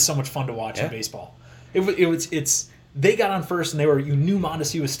 Godspeed is so much fun to watch in baseball. They got on first, and you knew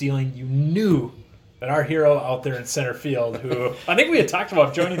Mondesi was stealing. You knew that our hero out there in center field, who I think we had talked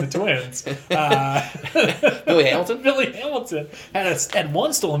about joining the Twins, Billy Hamilton. Billy Hamilton had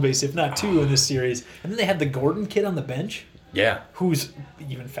 1 stolen base, if not 2, in this series, and then they had the Gordon kid on the bench. Who's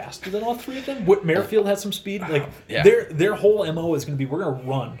even faster than all 3 of them. Merrifield has some speed. Their whole MO is going to be we're going to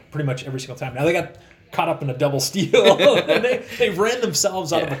run pretty much every single time. Now they got caught up in a double steal, and they ran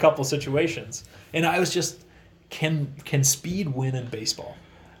themselves out of a couple situations. And I was just, can speed win in baseball?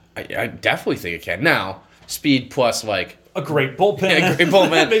 I definitely think it can. Now, speed plus a great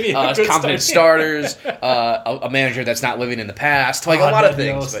bullpen, maybe competent starters, a manager that's not living in the past, a lot of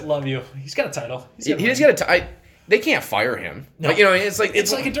things. But love you. He's got a title. He does get a they can't fire him. No. It's like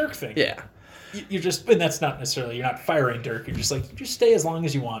a Dirk thing. Yeah. You're just, and that's not necessarily, you're not firing Dirk. You're just stay as long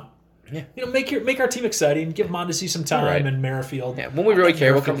as you want. Yeah. Make our team exciting. Give Mondesi some time and Merrifield. Yeah. When we really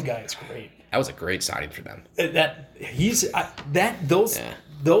care, we'll come. The guy, it's great. That was a great signing for them.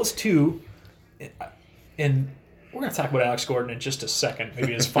 Those 2, and we're going to talk about Alex Gordon in just a second,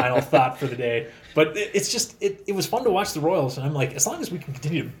 maybe his final thought for the day. But it was fun to watch the Royals, and I'm like, as long as we can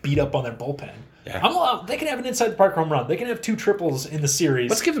continue to beat up on their bullpen, they can have an inside the park home run. They can have 2 triples in the series.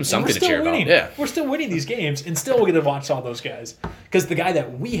 Let's give them something to cheer about. Yeah. We're still winning these games, and still we'll get to watch all those guys. Because the guy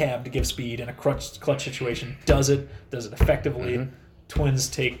that we have to give speed in a clutch situation does it effectively. Twins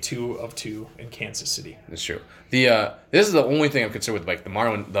take 2 of 2 in Kansas City. That's true. This is the only thing I'm concerned with, like the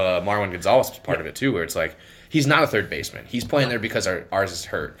Marwin Gonzalez part of it too, where it's like he's not a third baseman. He's playing there because ours is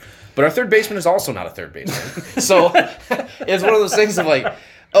hurt, but our third baseman is also not a third baseman. So it's one of those things of like,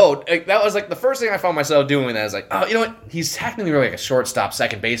 that was like the first thing I found myself doing. That I was like, oh, you know what? He's technically really like a shortstop,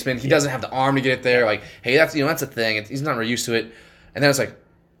 second baseman. He doesn't have the arm to get it there. Like, hey, that's a thing. He's not really used to it. And then it's like,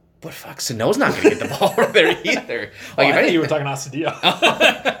 but fuck, Sano's not going to get the ball over there either. Like, I think you were talking Astudillo.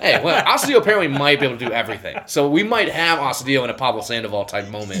 Hey, well, Astudillo apparently might be able to do everything. So we might have Astudillo in a Pablo Sandoval type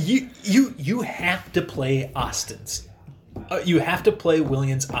moment. You have to play Austin's. You have to play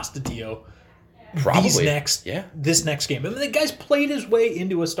Williams Astudillo. Probably. This next game. I mean, the guy's played his way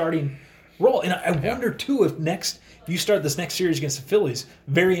into a starting role. And I wonder, too, if you start this next series against the Phillies,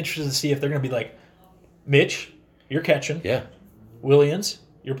 very interested to see if they're going to be like, Mitch, you're catching. Yeah. Williams,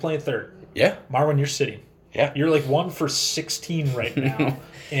 you're playing third. Yeah. Marwin, you're sitting. Yeah. You're like 1 for 16 right now.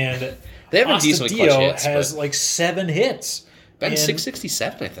 And they have a decent clutch hits, has like 7 hits. Been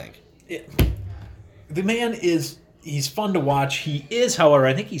 667, I think. The man he's fun to watch. He is, however,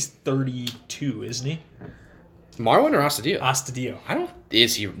 I think he's 32, isn't he? Marwin or Astudillo? Astudillo.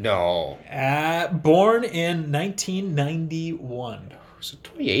 Is he? No. Born in 1991. So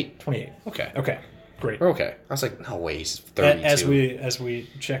 28? 28. Okay. Great. We're okay. I was like, no way, he's 32. As we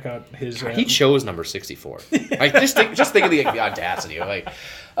check out his... he chose number 64. Like, just think of the audacity. Like,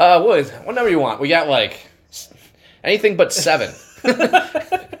 what number you want? We got, like, anything but 7.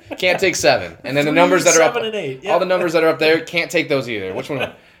 Can't take 7. And then the numbers that are up... 7 and 8. Yeah. All the numbers that are up there, can't take those either. Which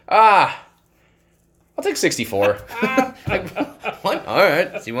one? I'll take 64. Like, what? All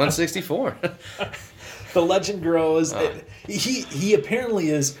right. So you want 64. The legend grows. He apparently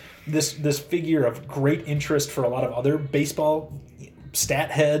is this figure of great interest for a lot of other baseball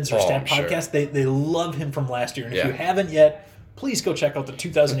stat heads or stat podcasts. Sure. They love him from last year. And if you haven't yet, please go check out the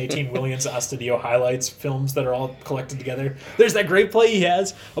 2018 Williams Astudillo highlights films that are all collected together. There's that great play he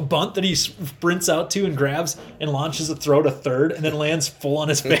has, a bunt that he sprints out to and grabs and launches a throw to third and then lands full on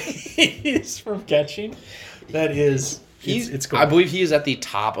his face from catching. That is... It's cool. I believe he is at the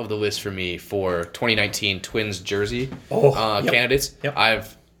top of the list for me for 2019 Twins jersey candidates. Yep.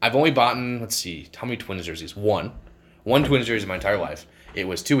 I've only bought, let's see, how many Twins jerseys? One Twins jersey in my entire life. It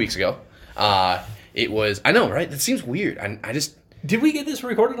was 2 weeks ago. It was, I know, right? That seems weird. I just... Did we get this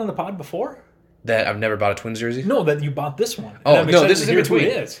recorded on the pod before? That I've never bought a Twins jersey? No, that you bought this one. Oh, no, this is in between. Who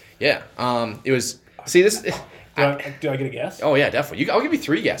it is. Yeah. It was... See, this... Do I get a guess? Oh, yeah, definitely. I'll give you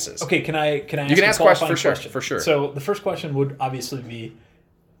 3 guesses. Okay, can I ask you can ask questions for sure, question? For sure. So the first question would obviously be,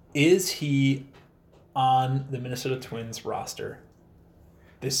 is he on the Minnesota Twins roster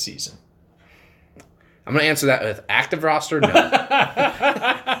this season? I'm going to answer that with active roster, no.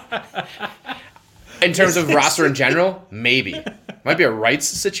 In terms of roster in general, maybe. Might be a rights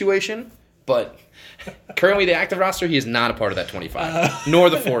situation, but currently the active roster, he is not a part of that 25, nor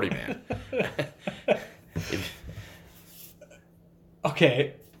the 40 man.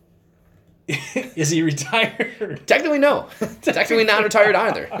 Okay. Is he retired? Technically, no. Technically not retired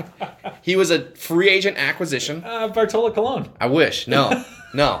either. He was a free agent acquisition. Bartolo Colon. I wish. No.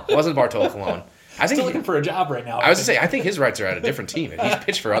 It wasn't Bartolo Colon. I think he's looking for a job right now. I was going to say, I think his rights are at a different team. He's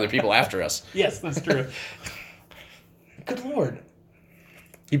pitched for other people after us. Yes, that's true. Good Lord.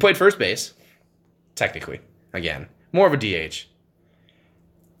 He played first base. Technically. Again. More of a DH.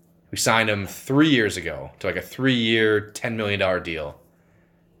 We signed him 3 years ago to like a 3-year, $10 million deal.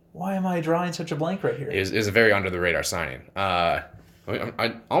 Why am I drawing such a blank right here? It was a very under-the-radar signing. I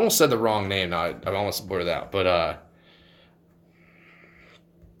almost said the wrong name. Now I almost blurted it out. But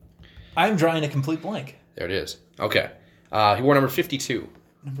I'm drawing a complete blank. There it is. Okay. He wore number 52.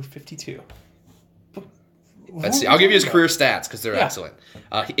 Number 52. Let's see. I'll give you his career stats because they're excellent.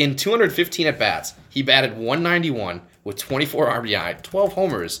 In 215 at-bats, he batted 191 with 24 RBI, 12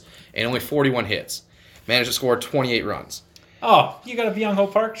 homers, and only 41 hits. Managed to score 28 runs. Oh, you got a Byung Ho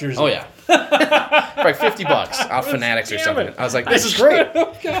Park jersey. Oh, yeah. For like $50 off Fanatics or something. I was like, this is great.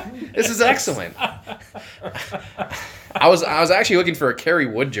 This is excellent. I was actually looking for a Kerry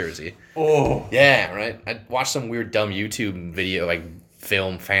Wood jersey. Oh. Yeah, right? I watched some weird dumb YouTube video, like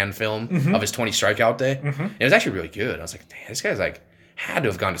fan film of his 20 strikeout day. Mm-hmm. And it was actually really good. I was like, damn, this guy's like had to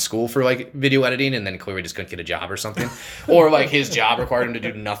have gone to school for like video editing and then clearly just couldn't get a job or something. Or like his job required him to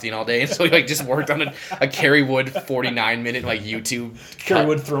do nothing all day. And so he like just worked on a Kerry Wood 49-minute like YouTube Kerry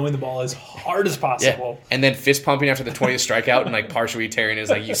Wood throwing the ball as hard as possible. Yeah. And then fist pumping after the 20th strikeout and like partially tearing his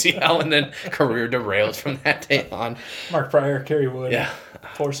like UCL and then career derailed from that day on. Mark Pryor, Kerry Wood. Yeah.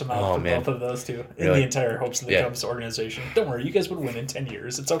 Force him out for man. both of those two in the entire hopes of the Cubs organization. Don't worry, you guys would win in 10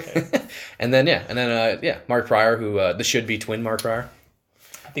 years. It's okay. and then Mark Pryor, who the should-be twin Mark Pryor.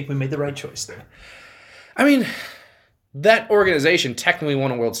 I think we made the right choice there. I mean, that organization technically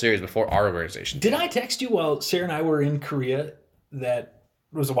won a World Series before our organization. Did I text you while Sarah and I were in Korea that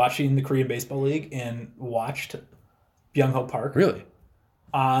was watching the Korean Baseball League and watched Byung-ho Park Really?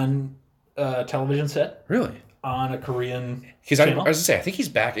 on a television set Really? on a Korean Because I was channel? going to say, I think he's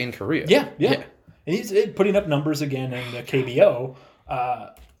back in Korea. Yeah. And he's putting up numbers again in the KBO.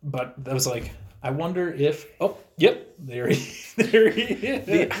 But that was like, I wonder if... Oh, yep. There he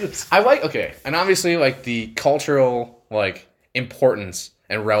is. I like, okay, and obviously, like, the cultural, like, importance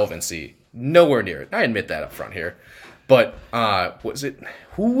and relevancy, nowhere near it. I admit that up front here. But,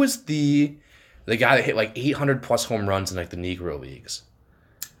 who was the guy that hit, like, 800-plus home runs in, like, the Negro Leagues?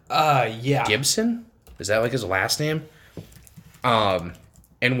 Yeah. Gibson? Is that, like, his last name?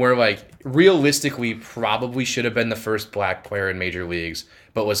 And where, like, realistically probably should have been the first black player in major leagues,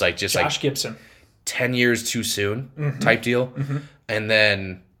 but was, like, just, Josh Gibson. 10 years too soon type deal. And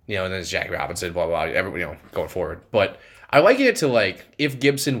then, and then it's Jackie Robinson, blah, blah, everybody, going forward. But I liken it to, like, if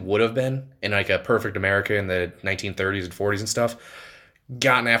Gibson would have been in, like, a perfect America in the 1930s and 40s and stuff,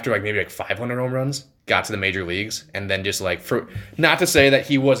 gotten after, like, maybe, like, 500 home runs, got to the major leagues, and then just, like, for not to say that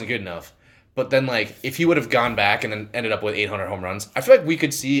he wasn't good enough, but then, like, if he would have gone back and then ended up with 800 home runs, I feel like we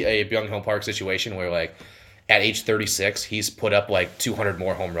could see a Byung-ho Park situation where, like, at age 36, he's put up, like, 200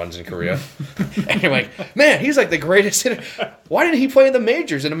 more home runs in Korea. And you're like, man, he's, like, the greatest hitter. Why didn't he play in the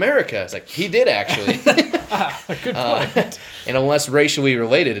majors in America? It's like, he did, actually. Good point. In a less racially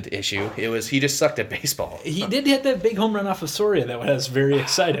related issue, he just sucked at baseball. He did hit that big home run off of Soria that had us very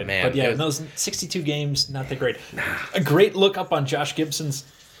excited. Man, but yeah, in those 62 games, not that great. A great look up on Josh Gibson's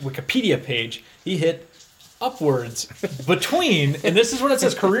Wikipedia page. He hit upwards between, and this is what it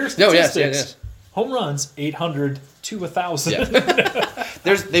says, career statistics. Yes. Home runs, 800 to 1,000.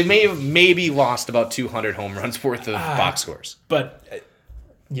 Yeah. They may have maybe lost about 200 home runs worth of box scores. But,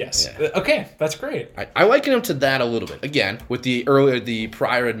 yes. Yeah. Okay, that's great. I liken him to that a little bit. Again, with the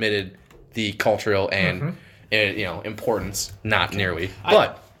prior admitted, the cultural and, importance, not nearly.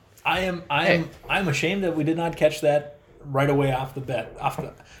 But I am ashamed that we did not catch that right away off the bat.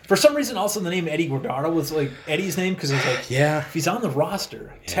 For some reason, also the name Eddie Guardado was like Eddie's name because it's like, if he's on the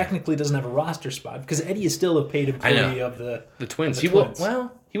roster, technically doesn't have a roster spot because Eddie is still a paid employee of the Twins. He was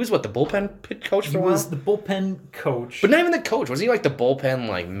what, the bullpen coach for a while? He was the bullpen coach, but not even the coach. Was he like the bullpen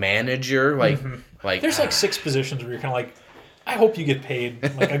like manager? Like there's like 6 positions where you're kind of like, I hope you get paid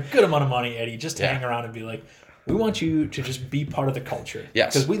like a good amount of money, Eddie, just to hang around and be like, we want you to just be part of the culture,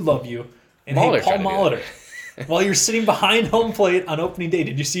 because we love you. And Paul Molitor. While you're sitting behind home plate on opening day,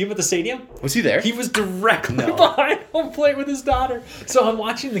 did you see him at the stadium? Was he there? He was directly behind home plate with his daughter. So I'm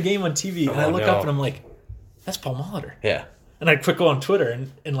watching the game on TV, and I look up and I'm like, that's Paul Molitor. Yeah. And I quick go on Twitter,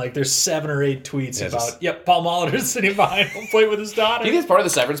 and like there's 7 or 8 tweets about, Paul Molitor's sitting behind home plate with his daughter. He gets part of the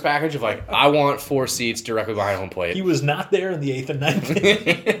severance package of like, I want 4 seats directly behind home plate. He was not there in the 8th and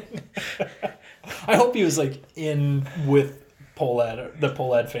 9th. I hope he was like in with the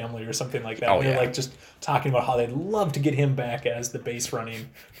Polad family or something like that. They're like just talking about how they'd love to get him back as the base running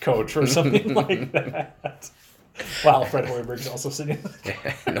coach or something like that. Wow, Fred Hoiberg's also sitting.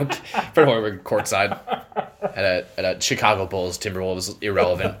 Nope. Fred Hoiberg courtside at a Chicago Bulls Timberwolves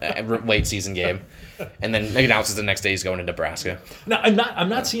irrelevant late season game, and then he announces the next day he's going to Nebraska. Now I'm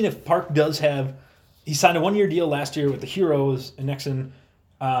not seeing if Park does have. He signed a 1-year deal last year with the Heroes and Nexon.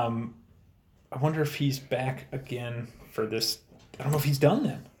 I wonder if he's back again for this. I don't know if he's done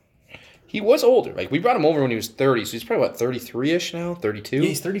then. He was older. Like, we brought him over when he was 30, so he's probably, 33-ish now? 32? Yeah,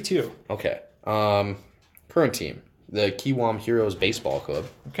 he's 32. Okay. Current team, the Kiwam Heroes Baseball Club.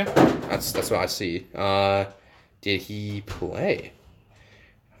 Okay. That's what I see. Did he play?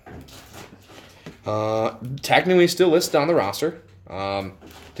 Technically still listed on the roster.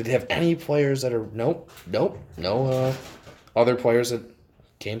 Did they have any players that are... Nope. No other players that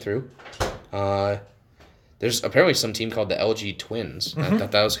came through. There's apparently some team called the LG Twins. I thought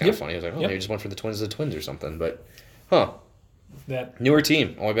that was kind of funny. I was like, they just went for the Twins as the Twins or something. But, That newer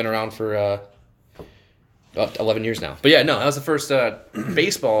team. Only been around for 11 years now. But yeah, no, that was the first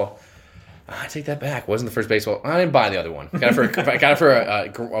baseball. I take that back. Wasn't the first baseball. I didn't buy the other one. Got it for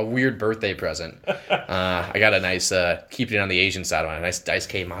a weird birthday present. I got a nice, keeping it on the Asian side on a nice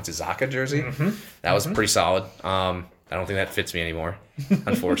Daisuke Matsuzaka jersey. That was pretty solid. I don't think that fits me anymore,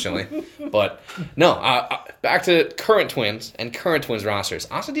 unfortunately. But no, back to current Twins and current Twins rosters.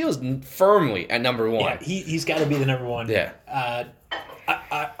 Astudillo is firmly at number 1. Yeah, he's got to be the number 1. Yeah.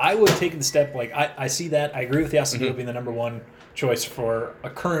 I would take the step, like, I see that. I agree with the Astudillo being the number 1 choice for a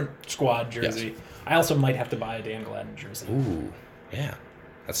current squad jersey. Yes. I also might have to buy a Dan Gladden jersey. Ooh, yeah.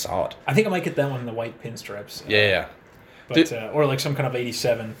 That's solid. I think I might get that one in the white pinstripes. Yeah. but or like some kind of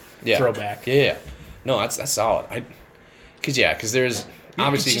 '87 throwback. Yeah. No, that's solid. Because there's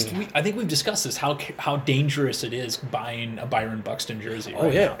obviously. It's just, I think we've discussed this how dangerous it is buying a Byron Buxton jersey. Oh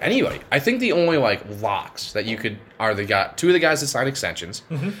yeah. Now. Anyway, I think the only locks that you could are two of the guys that sign extensions.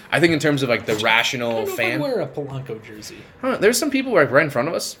 Mm-hmm. I think in terms of the rational fan. I'd wear a Polanco jersey. There's some people right in front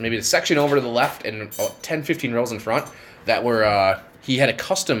of us, maybe the section over to the left and 10, 15 rows in front that were. He had a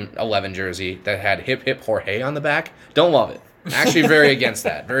custom 11 jersey that had Hip Hip Jorge on the back. Don't love it. Actually, very against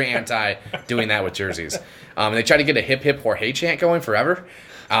that. Very anti doing that with jerseys. And they tried to get a Hip Hip Jorge chant going forever.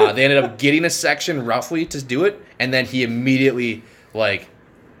 They ended up getting a section roughly to do it, and then he immediately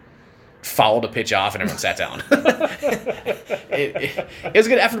fouled a pitch off, and everyone sat down. It was a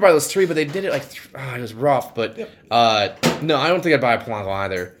good effort by those three, but they did it it was rough. But no, I don't think I'd buy a Polanco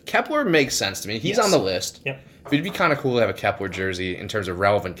either. Kepler makes sense to me. He's on the list. Yep. It'd be kind of cool to have a Kepler jersey in terms of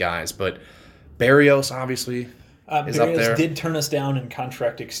relevant guys, but Barrios obviously is up there. Did turn us down in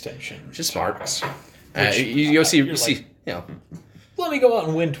contract extension, which is smart. You'll see. Let me go out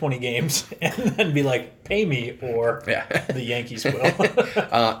and win 20 games, and then be like, pay me, or the Yankees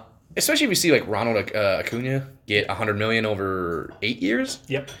will. Especially if you see Ronald Acuna get $100 million over 8 years.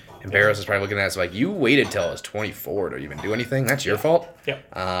 Yep. And Barrios is probably looking at it you waited till I was 24 to even do anything. That's your fault.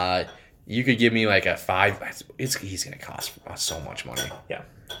 Yep. You could give me a 5. He's going to cost so much money. Yeah.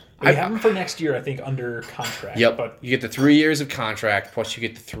 We have him for next year, I think, under contract. Yep. But you get the 3 years of contract, plus you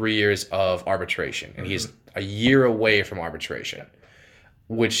get the 3 years of arbitration. And he's a year away from arbitration,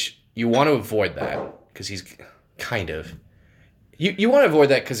 which you want to avoid that because he's kind of... You want to avoid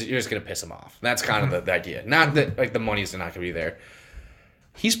that because you're just going to piss him off. That's kind of the idea. Not that the money's not going to be there.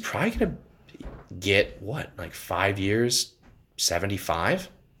 He's probably going to get, 5 years, 75?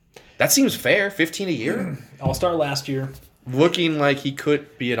 That seems fair. 15 a year. All-star last year. Looking like he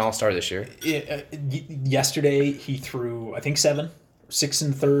could be an all-star this year. Yesterday, he threw, I think, 7. 6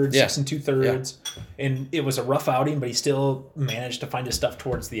 2/3, 6 2/3. Yeah. And it was a rough outing, but he still managed to find his stuff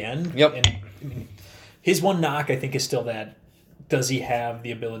towards the end. Yep. And his one knock, I think, is still that, does he have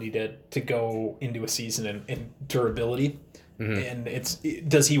the ability to go into a season and durability? Mm-hmm. And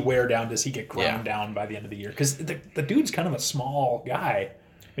does he wear down? Does he get ground down by the end of the year? Because the dude's kind of a small guy.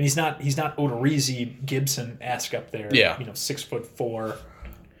 And he's not Odorizzi Gibson-esque up there. Yeah. 6'4"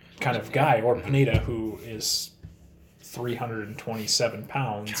 kind of guy, or Pineda, who is 327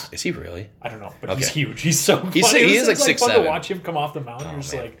 pounds. God, is he really? I don't know, but he's huge. He's so funny. He is 6'7". Fun to watch him come off the mound. You're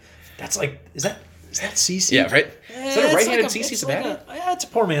just that's is that CC? Yeah, right. Is that a right-handed CC Sabathia? It's a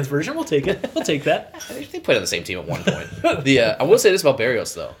poor man's version. We'll take it. We'll take that. They played on the same team at one point. I will say this about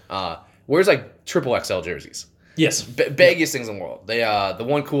Barrios though. Where's triple XL jerseys? Yes. Baggiest things in the world. They the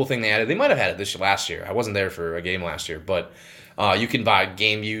one cool thing they added, they might have had it last year. I wasn't there for a game last year, but you can buy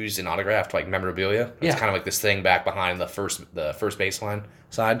game used and autographed memorabilia. It's kind of this thing back behind the first baseline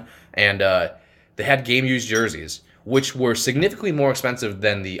side. And they had game used jerseys, which were significantly more expensive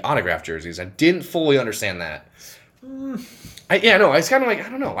than the autographed jerseys. I didn't fully understand that. It's kind of I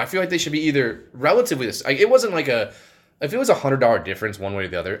don't know. I feel like they should be either relatively this. It wasn't if it was $100 difference one way or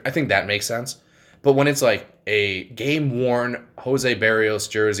the other, I think that makes sense. But when it's a game-worn Jose Barrios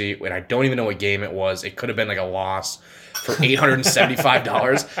jersey, and I don't even know what game it was, it could have been a loss for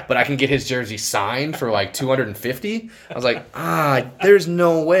 $875, but I can get his jersey signed for $250. I was there's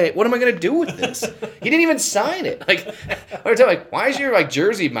no way. What am I going to do with this? He didn't even sign it. Why is your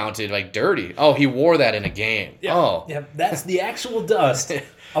jersey mounted dirty? Oh, he wore that in a game. Yeah. Oh. Yeah, that's the actual dust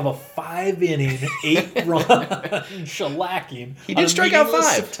of a 5-inning, 8-run shellacking. He did strike out 5.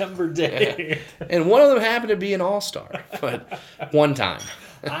 September day. Yeah. And one of them happened to be an all-star, but one time.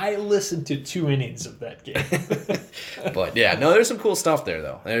 I listened to 2 innings of that game. But there's some cool stuff there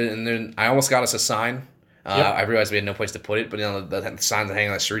though. And I almost got us a sign. I realized we had no place to put it, but the signs that hang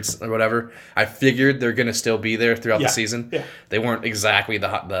on the streets or whatever, I figured they're gonna still be there throughout the season. Yeah. They weren't exactly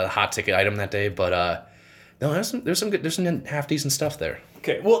the hot ticket item that day, but there's some half decent stuff there.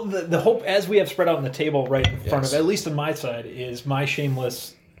 Okay, well the hope, as we have spread out on the table right in front of, at least on my side, is my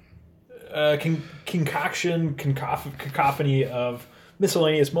shameless cacophony of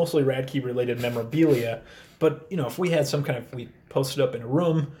miscellaneous, mostly Radke related memorabilia. But if we had we posted up in a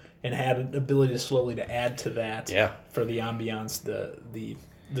room and had an ability to slowly to add to that for the ambiance, the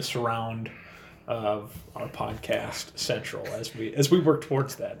surround of our podcast central as we work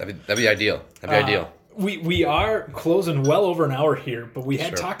towards that. That'd be ideal. Ideal. We are closing well over an hour here, but we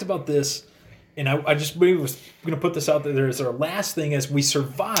had talked about this, and I just maybe was going to put this out there as our last thing as we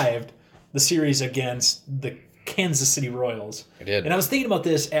survived the series against the Kansas City Royals. I did. And I was thinking about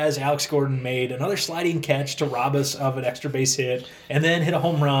this as Alex Gordon made another sliding catch to rob us of an extra base hit and then hit a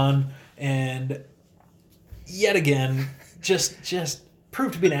home run. And yet again, just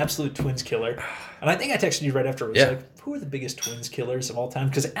proved to be an absolute Twins killer. And I think I texted you right after. It was like, who are the biggest Twins killers of all time?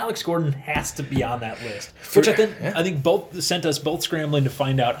 Because Alex Gordon has to be on that list. Which I think both sent us both scrambling to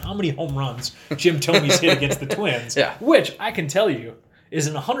find out how many home runs Jim Thome's hit against the Twins. Yeah. Which I can tell you is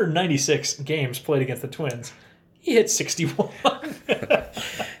in 196 games played against the Twins, he hit 61.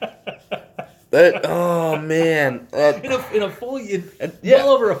 Oh man! In a full year, well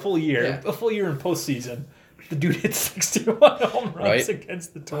over a full year, a full year in postseason, the dude hit 61 home runs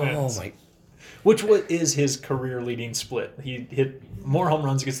against the Twins. Oh my! Which is his career-leading split. He hit more home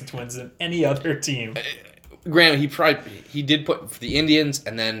runs against the Twins than any other team. Granted, he did put for the Indians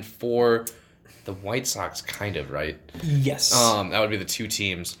and then for the White Sox, kind of, right? Yes. That would be the two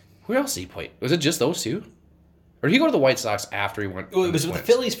teams. Who else did he play? Was it just those two? Or did he go to the White Sox after he went? Well, it was with the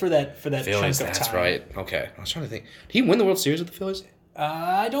Phillies for that Phillies, chunk of that's time. right. Okay, I was trying to think. Did he win the World Series with the Phillies?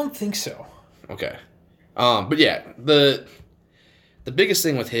 I don't think so. Okay. But yeah, the biggest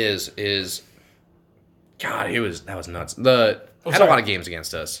thing with his is, God, that was nuts. Had a lot of games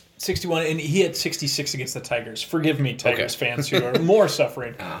against us. 61, and he had 66 against the Tigers. Forgive me, Tigers fans who are more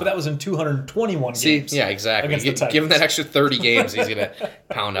suffering, but that was in 221 games. Yeah, exactly. Against the Tigers. Give him that extra 30 games, he's gonna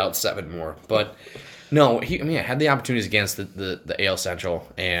pound out 7 more. But no, he had the opportunities against the AL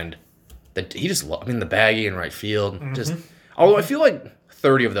Central, and he just the baggy in right field. Just although I feel like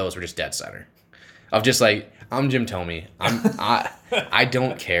 30 of those were just dead center. Of just like, I'm Jim Thome. I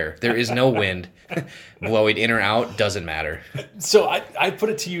don't care. There is no wind blowing in or out. Doesn't matter. So I put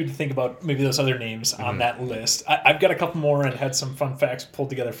it to you to think about maybe those other names on that list. I've got a couple more and had some fun facts pulled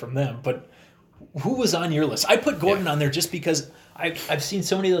together from them. But who was on your list? I put Gordon on there just because I've seen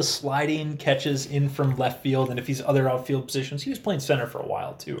so many of those sliding catches in from left field, and if he's other outfield positions, he was playing center for a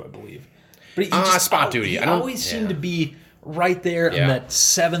while too, I believe. But he just spot duty. He always seemed to be right there in that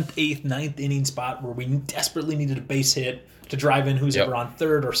 7th, 8th, 9th inning spot where we desperately needed a base hit to drive in who's ever on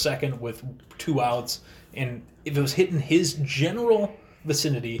third or second with 2 outs. And if it was hitting his general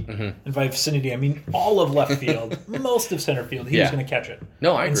vicinity, and by vicinity I mean all of left field, most of center field, he was going to catch it.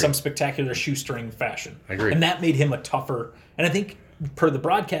 No, I agree. In some spectacular shoestring fashion. I agree. And that made him a tougher, and I think per the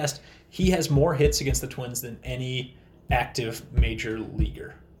broadcast, he has more hits against the Twins than any active major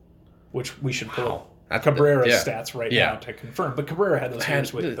leaguer, which we should pull Cabrera's stats now to confirm. But Cabrera had those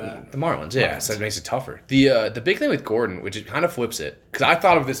years with the Marlins. Yeah, so it makes it tougher. The big thing with Gordon, which it kind of flips it, because I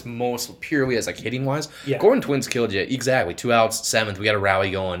thought of this most purely as like hitting wise. Yeah. Gordon Twins killed you exactly. 2 outs, 7th. We got a rally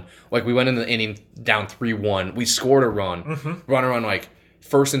going. Like we went in the inning down 3-1. We scored a run. Runner on like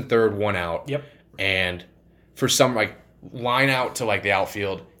first and third, 1 out. Yep. And for some line out to like the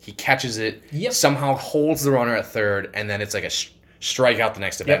outfield, he catches it. Yep. Somehow holds the runner at third, and then it's like a strikeout the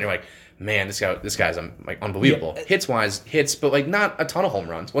next at bat. And you're like, man, this guy's unbelievable. Yeah. Hits, but not a ton of home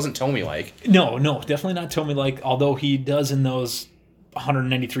runs. Wasn't Thome like. No, definitely not Thome like. Although he does in those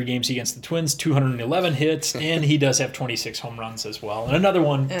 193 games against the Twins, 211 hits, and he does have 26 home runs as well. And another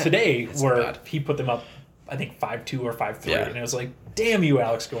one today where he put them up, I think 5-2 or 5-3, and it was like, damn you,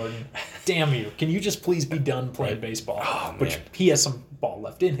 Alex Gordon, damn you! Can you just please be done playing baseball? Oh, which he has some ball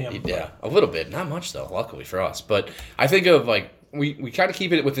left in him. Yeah, a little bit, not much though. Luckily for us, but I think of we try to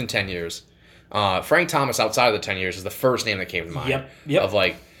keep it within 10 years. Frank Thomas, outside of the 10 years, is the first name that came to mind. Yep. Of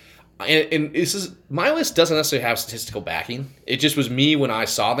and this is my list doesn't necessarily have statistical backing. It just was me when I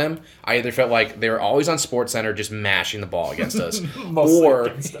saw them. I either felt like they were always on SportsCenter just mashing the ball against us, or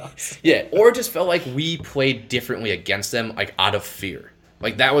against us. Or it just felt like we played differently against them, out of fear.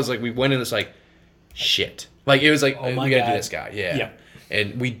 That was we went in this shit. It was we gotta do this guy. Yeah.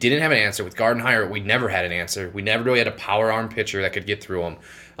 And we didn't have an answer. With Gardenhire, we never had an answer. We never really had a power arm pitcher that could get through him.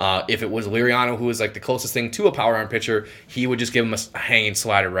 If it was Liriano, who was the closest thing to a power arm pitcher, he would just give him a hanging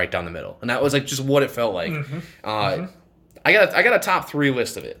slider right down the middle. And that was just what it felt like. I got a top 3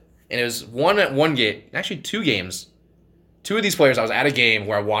 list of it. And it was one game, actually 2 games. 2 of these players, I was at a game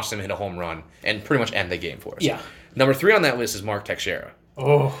where I watched them hit a home run and pretty much end the game for us. Yeah. Number 3 on that list is Mark Teixeira.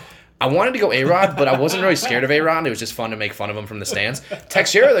 Oh. I wanted to go A-Rod, but I wasn't really scared of A-Rod. It was just fun to make fun of him from the stands.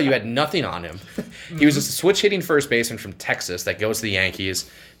 Teixeira, though, you had nothing on him. He was just a switch-hitting first baseman from Texas that goes to the Yankees.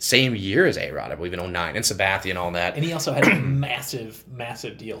 Same year as A-Rod, I believe, in 2009, and Sabathia and all that. And he also had a massive,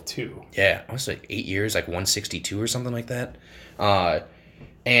 massive deal, too. Yeah, I was 8 years, 162 or something like that.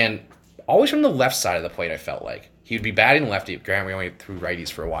 And always from the left side of the plate, I felt like. He would be batting lefty. Granted, we only threw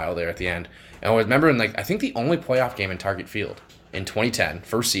righties for a while there at the end. And I remember in, I think the only playoff game in Target Field in 2010,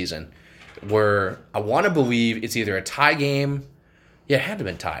 first season, where I want to believe it's either a tie game. Yeah, it had to have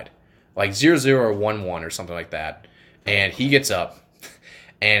been tied. 0-0 or 1-1 or something like that. And he gets up,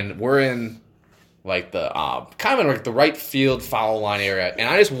 and we're in the kind of in the right field foul line area, and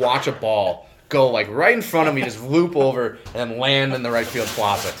I just watch a ball go like right in front of me, just loop over, and then land in the right field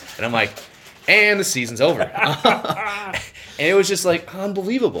plaza. And I'm like, and the season's over. And it was just like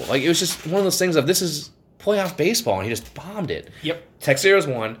unbelievable. Like it was just one of those things of this is playoff baseball, and he just bombed it. Yep. Texeira's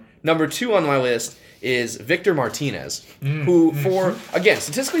one. Number 2 on my list is Victor Martinez, who again,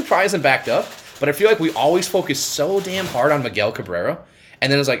 statistically probably isn't backed up, but I feel like we always focus so damn hard on Miguel Cabrera.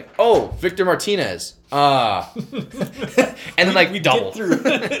 And then it's like, oh, Victor Martinez. And then like we double. get through,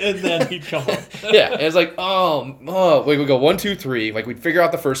 and then he'd come up. Yeah, and it's like, like we go 1, 2, 3. Like we'd figure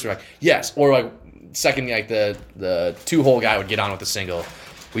out the first one, like yes, or like second, like the 2-hole guy would get on with a single.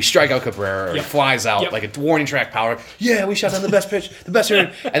 We strike out Cabrera, or he flies out like a warning track power. Yeah, we shot down the best pitch, the best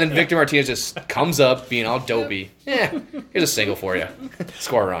hitter. And then Victor Martinez just comes up being all dopey. Yeah, here's a single for you.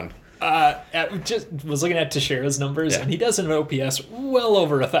 Score a run. Just was looking at Teixeira's numbers, and he does an OPS well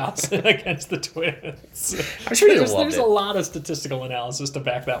over 1,000 against the Twins. I'm sure there's a lot of statistical analysis to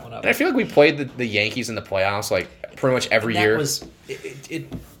back that one up. And I feel like we played the Yankees in the playoffs like pretty much every year.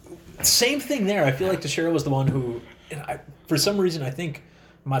 Same thing there. I feel like Teixeira was the one who, for some reason, I think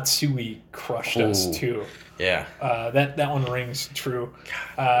Matsui crushed us too. Yeah, that one rings true.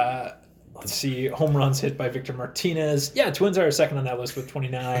 Let's see, home runs hit by Victor Martinez. Yeah, Twins are second on that list with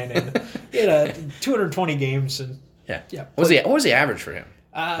 29, and he had 220 games. And yeah. What was the average for him?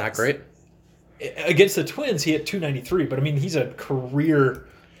 Not great. Against the Twins, he hit 293, but I mean, he's a career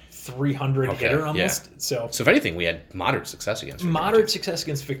 300 hitter almost. Yeah. So if anything, we had moderate success against Victor. Moderate success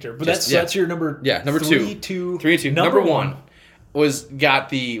against Victor, but that's your number. Yeah, number 3, 2. 3, 2. Number 1 got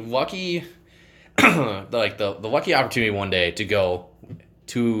the lucky, the lucky opportunity one day to go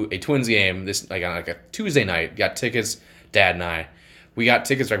to a Twins game on a Tuesday night. Got tickets, Dad and I. We got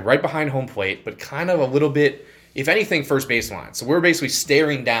tickets right behind home plate, but kind of a little bit, if anything, first baseline. So we're basically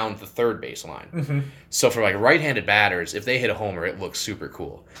staring down the third baseline. Mm-hmm. So for right-handed batters, if they hit a homer, it looks super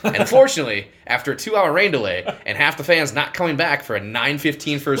cool. And unfortunately, after a 2-hour rain delay and half the fans not coming back for a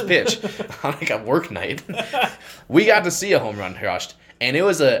 9:15 first pitch on a work night, we got to see a home run rushed. And it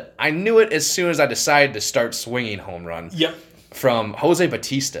was I knew it as soon as I decided to start swinging home run. Yep. From Jose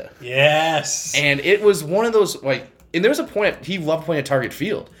Batista. Yes. And it was one of those, and there was a point, he loved playing at Target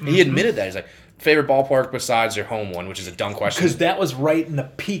Field. Mm-hmm. He admitted that. He's like, favorite ballpark besides your home one, which is a dumb question. Because that was right in the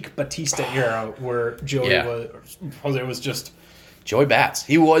peak Batista era where Jose was just... Joey Bats.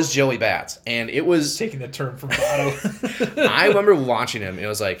 He was Joey Bats. And it was... Taking the term from Votto. I remember watching him. It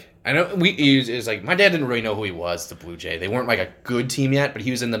was like... I know it was like my dad didn't really know who he was, the Blue Jay. They weren't like a good team yet, but he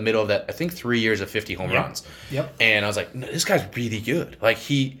was in the middle of that, I think 3 years of 50 home runs. Yep. And I was like, no, this guy's really good. Like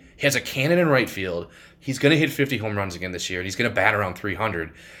he has a cannon in right field. He's gonna hit 50 home runs again this year, and he's gonna bat around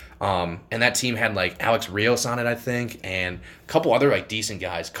 300. And that team had like Alex Rios on it, I think, and a couple other decent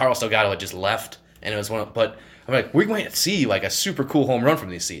guys. Carlos Delgado had just left, and it was but I'm like, we might see a super cool home run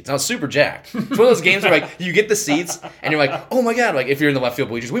from these seats. And I was super jacked. It's one of those games where you get the seats and you're like, oh my god, if you're in the left field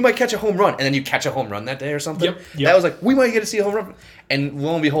bleachers, we might catch a home run, and then you catch a home run that day or something. Yep. That was we might get to see a home run, and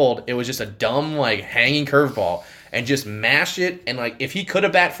lo and behold, it was just a dumb hanging curveball, and just mashed it. And if he could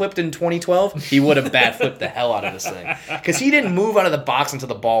have bat flipped in 2012, he would have bat flipped the hell out of this thing, because he didn't move out of the box until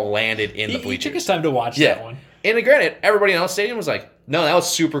the ball landed in the bleachers. He took his time to watch that one. And granted, everybody in the stadium was like, no, that was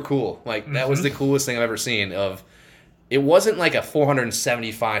super cool. That was the coolest thing I've ever seen. It wasn't like a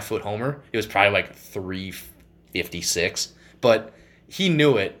 475-foot homer. It was probably 356. But he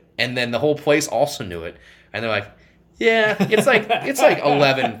knew it, and then the whole place also knew it. And they're like, yeah, it's like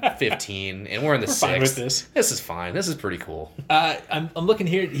 11-15, and we're in the sixth. Fine with this. This is fine. This is pretty cool. I'm looking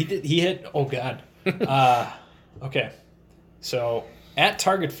here. He hit. Oh god. Okay. So at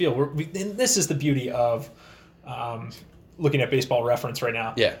Target Field, and this is the beauty of looking at Baseball Reference right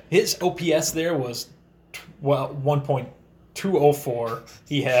now. Yeah. His OPS there was 1.204.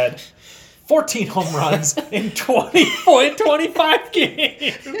 He had 14 home runs in 20.25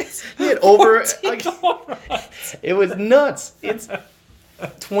 games. He had over home runs. It was nuts. It's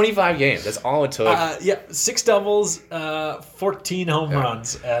 25 games. That's all it took. 6 doubles, 14 home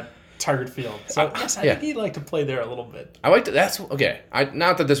runs at Target Field. So I think he'd like to play there a little bit. I like to. That's okay.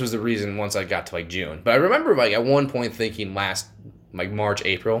 Not that this was the reason once I got to June, but I remember at one point thinking last March,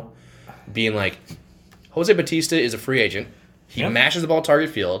 April, being Jose Batista is a free agent. He mashes the ball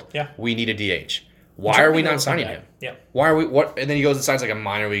Target Field. Yeah. We need a DH. Why are we not signing him? Yeah. Why are we what? And then he goes and signs a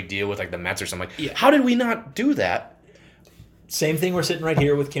minor league deal with the Mets or something. How did we not do that? Same thing. We're sitting right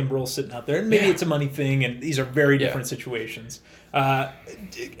here with Kimbrel sitting out there, and maybe it's a money thing, and these are very different situations.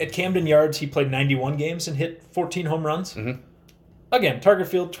 At Camden Yards, he played 91 games and hit 14 home runs. Mm-hmm. Again, Target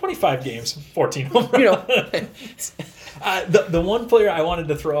Field, 25 games, 14 home runs. The one player I wanted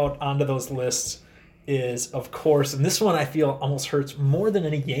to throw out onto those lists is, of course, and this one I feel almost hurts more than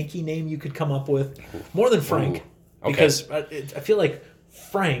any Yankee name you could come up with, more than Frank. Ooh. Okay. Because I feel like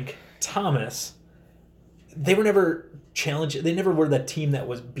Frank Thomas, they were never challenged. They never were that team that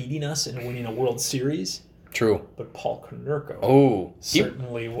was beating us and winning a World Series. True. But Paul Konerko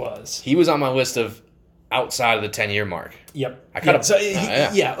certainly was. He was on my list of outside of the 10-year mark. Yep. I kind of.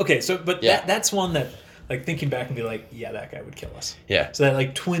 Okay. So, but that's one that, like, thinking back and be like, yeah, that guy would kill us. Yeah. So that,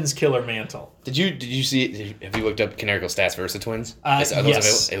 like, Twins killer mantle. Did you see? Have you looked up Konerko stats versus the Twins?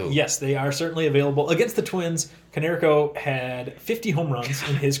 Yes, they are certainly available against the Twins. Konerko had 50 home runs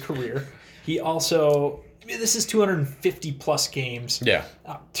in his career. He also, this is 250 plus games. Yeah.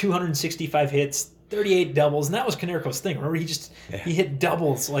 265 hits. 38 doubles, and that was Konerko's thing. Remember, he hit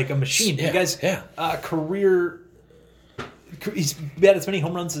doubles like a machine. Yeah, you guys, career, he's had as many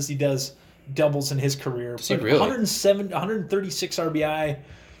home runs as he does doubles in his career. Does he really? 136 RBI.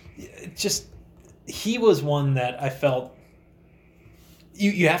 He was one that I felt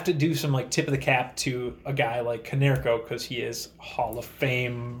you have to do some, like, tip of the cap to a guy like Konerko, because he is Hall of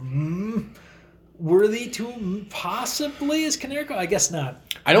Fame worthy to possibly as Konerko. I guess not.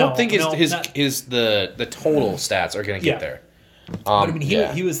 I don't think the total stats are going to get there. But I mean,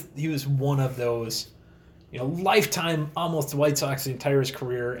 he was one of those, lifetime almost White Sox the entire his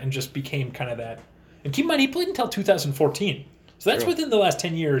career, and just became kind of that. And keep in mind, he played until 2014, so that's within the last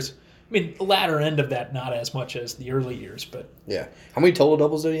 10 years. I mean, the latter end of that, not as much as the early years, but yeah. How many total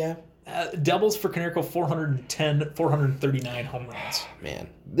doubles did he have? Doubles for Konerko, 410, 439 home runs. Man,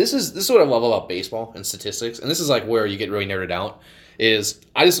 this is what I love about baseball and statistics, and this is like where you get really nerded out. Is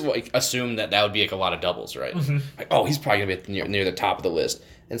I just assume that would be like a lot of doubles, right? Mm-hmm. Like, oh, he's probably gonna be near the top of the list.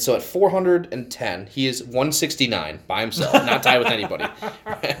 And so at 410, he is 169 by himself, not tied with anybody.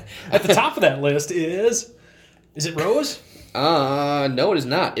 At the top of that list is it Rose? No, it is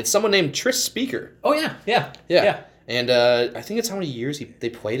not. It's someone named Tris Speaker. Oh yeah. And I think it's how many years they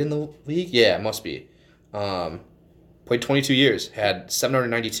played in the league. Yeah, it must be. Played 22 years, had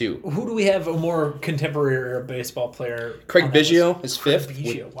 792. Who do we have a more contemporary baseball player? Craig Biggio is fifth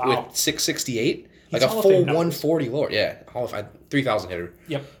with 668. Like a full 140 lower. Yeah, Hall of Fame, 3,000 hitter.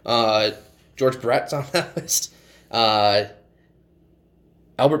 Yep. George Brett's on that list. Albert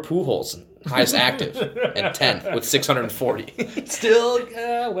Pujols, highest active, and 10th with 640. Still,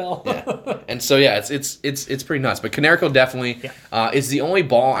 well. Yeah. And so yeah, it's pretty nuts. But Konerko definitely is the only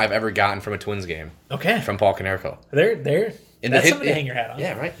ball I've ever gotten from a Twins game. Okay. From Paul Konerko. There. That's something to hang your hat on.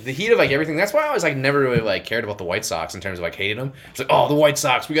 Yeah, right. The heat of like everything. That's why I always like never really like cared about the White Sox in terms of like hating them. It's like, oh, the White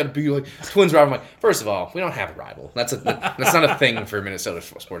Sox, we got to be like Twins rival. I'm like, first of all, we don't have a rival. That's not a thing for a Minnesota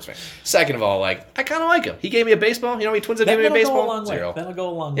sports fan. Second of all, like I kind of like him. He gave me a baseball. You know how many Twins have given me a baseball? Zero. That'll go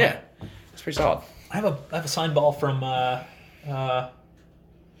a long way. Yeah, it's pretty solid. I have a signed ball from. It's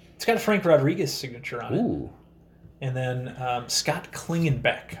got a Frank Rodriguez signature on it. Ooh. And then Scott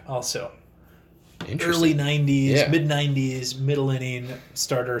Klingenbeck also. Interesting. Early 90s, mid 90s, middle inning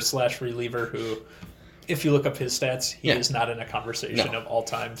starter / reliever who, if you look up his stats, he is not in a conversation of all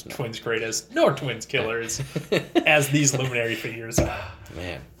time Twins greatest nor Twins killers as these luminary figures are.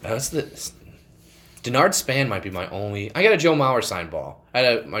 Man, Denard Span might be my only. I got a Joe Mauer signed ball. I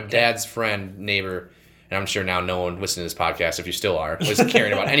had my dad's friend, neighbor, and I'm sure now no one listening to this podcast, if you still are, was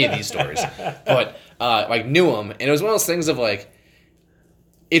caring about any of these stories. But knew him, and it was one of those things of like,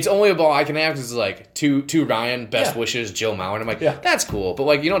 it's only a ball I can have because it's like to Ryan, best wishes, Joe Mauer. And I'm like, that's cool. But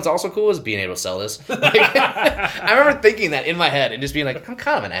like, what's also cool is being able to sell this. Like, I remember thinking that in my head and just being like, I'm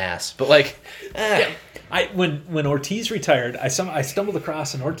kind of an ass. But like, when Ortiz retired, I stumbled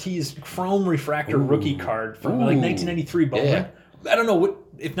across an Ortiz chrome refractor rookie card from like 1993 Bowman. Yeah. I don't know what,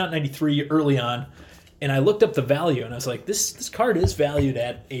 if not 93, early on. And I looked up the value, and I was like, "This card is valued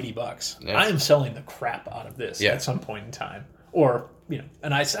at $80. I am selling the crap out of this at some point in time." Or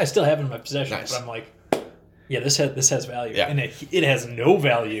and I still have it in my possession, but I'm like, yeah, this has value, and it has no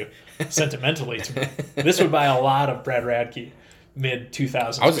value sentimentally to me. This would buy a lot of Brad Radke mid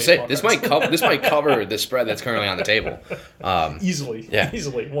 2000s. I was gonna say this might cover the spread that's currently on the table easily.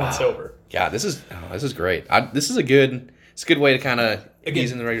 Once over. Yeah, this is great. This is a good way to kind of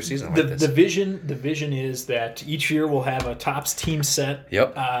ease in the regular season. The vision is that each year we'll have a tops team set.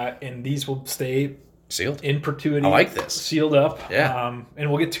 Yep. And these will stay sealed in perpetuity. I like this. Sealed up. Yeah. And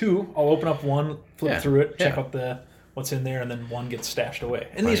we'll get two. I'll open up one, flip through it, check out what's in there, and then one gets stashed away.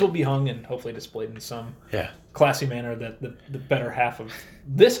 And these will be hung and hopefully displayed in some classy manner that the better half of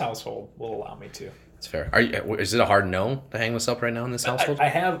this household will allow me to. That's fair. Is it a hard no to hang this up right now in this household? I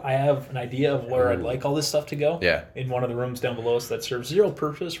have an idea of where I'd like all this stuff to go. Yeah. In one of the rooms down below, so that serves zero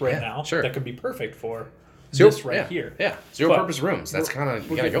purpose right now. Sure. That could be perfect for this right here. Yeah, zero But purpose rooms. That's kind of,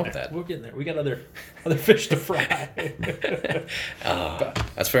 you got to go with that. We're getting there. We got other fish to fry.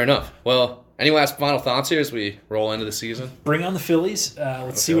 That's fair enough. Well, any last final thoughts here as we roll into the season? Bring on the Phillies.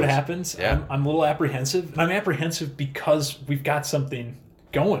 Let's see what happens. Yeah. I'm a little apprehensive. I'm apprehensive because we've got something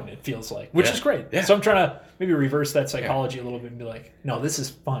going, it feels like, which is great. Yeah. So I'm trying to maybe reverse that psychology a little bit and be like, no, this is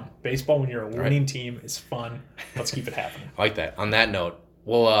fun. Baseball, when you're a winning team, is fun. Let's keep it happening. I like that. On that note,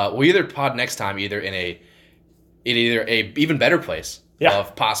 we'll either pod next time either in a even better place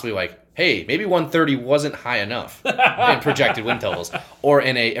of possibly like, hey, maybe 130 wasn't high enough in projected win totals, or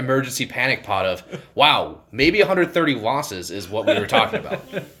in a emergency panic pod of, wow, maybe 130 losses is what we were talking about.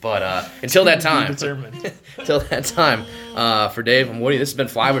 But until that time, for Dave, I'm Woody. This has been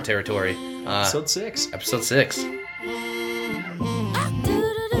Flyover Territory. Episode 6. Episode 6.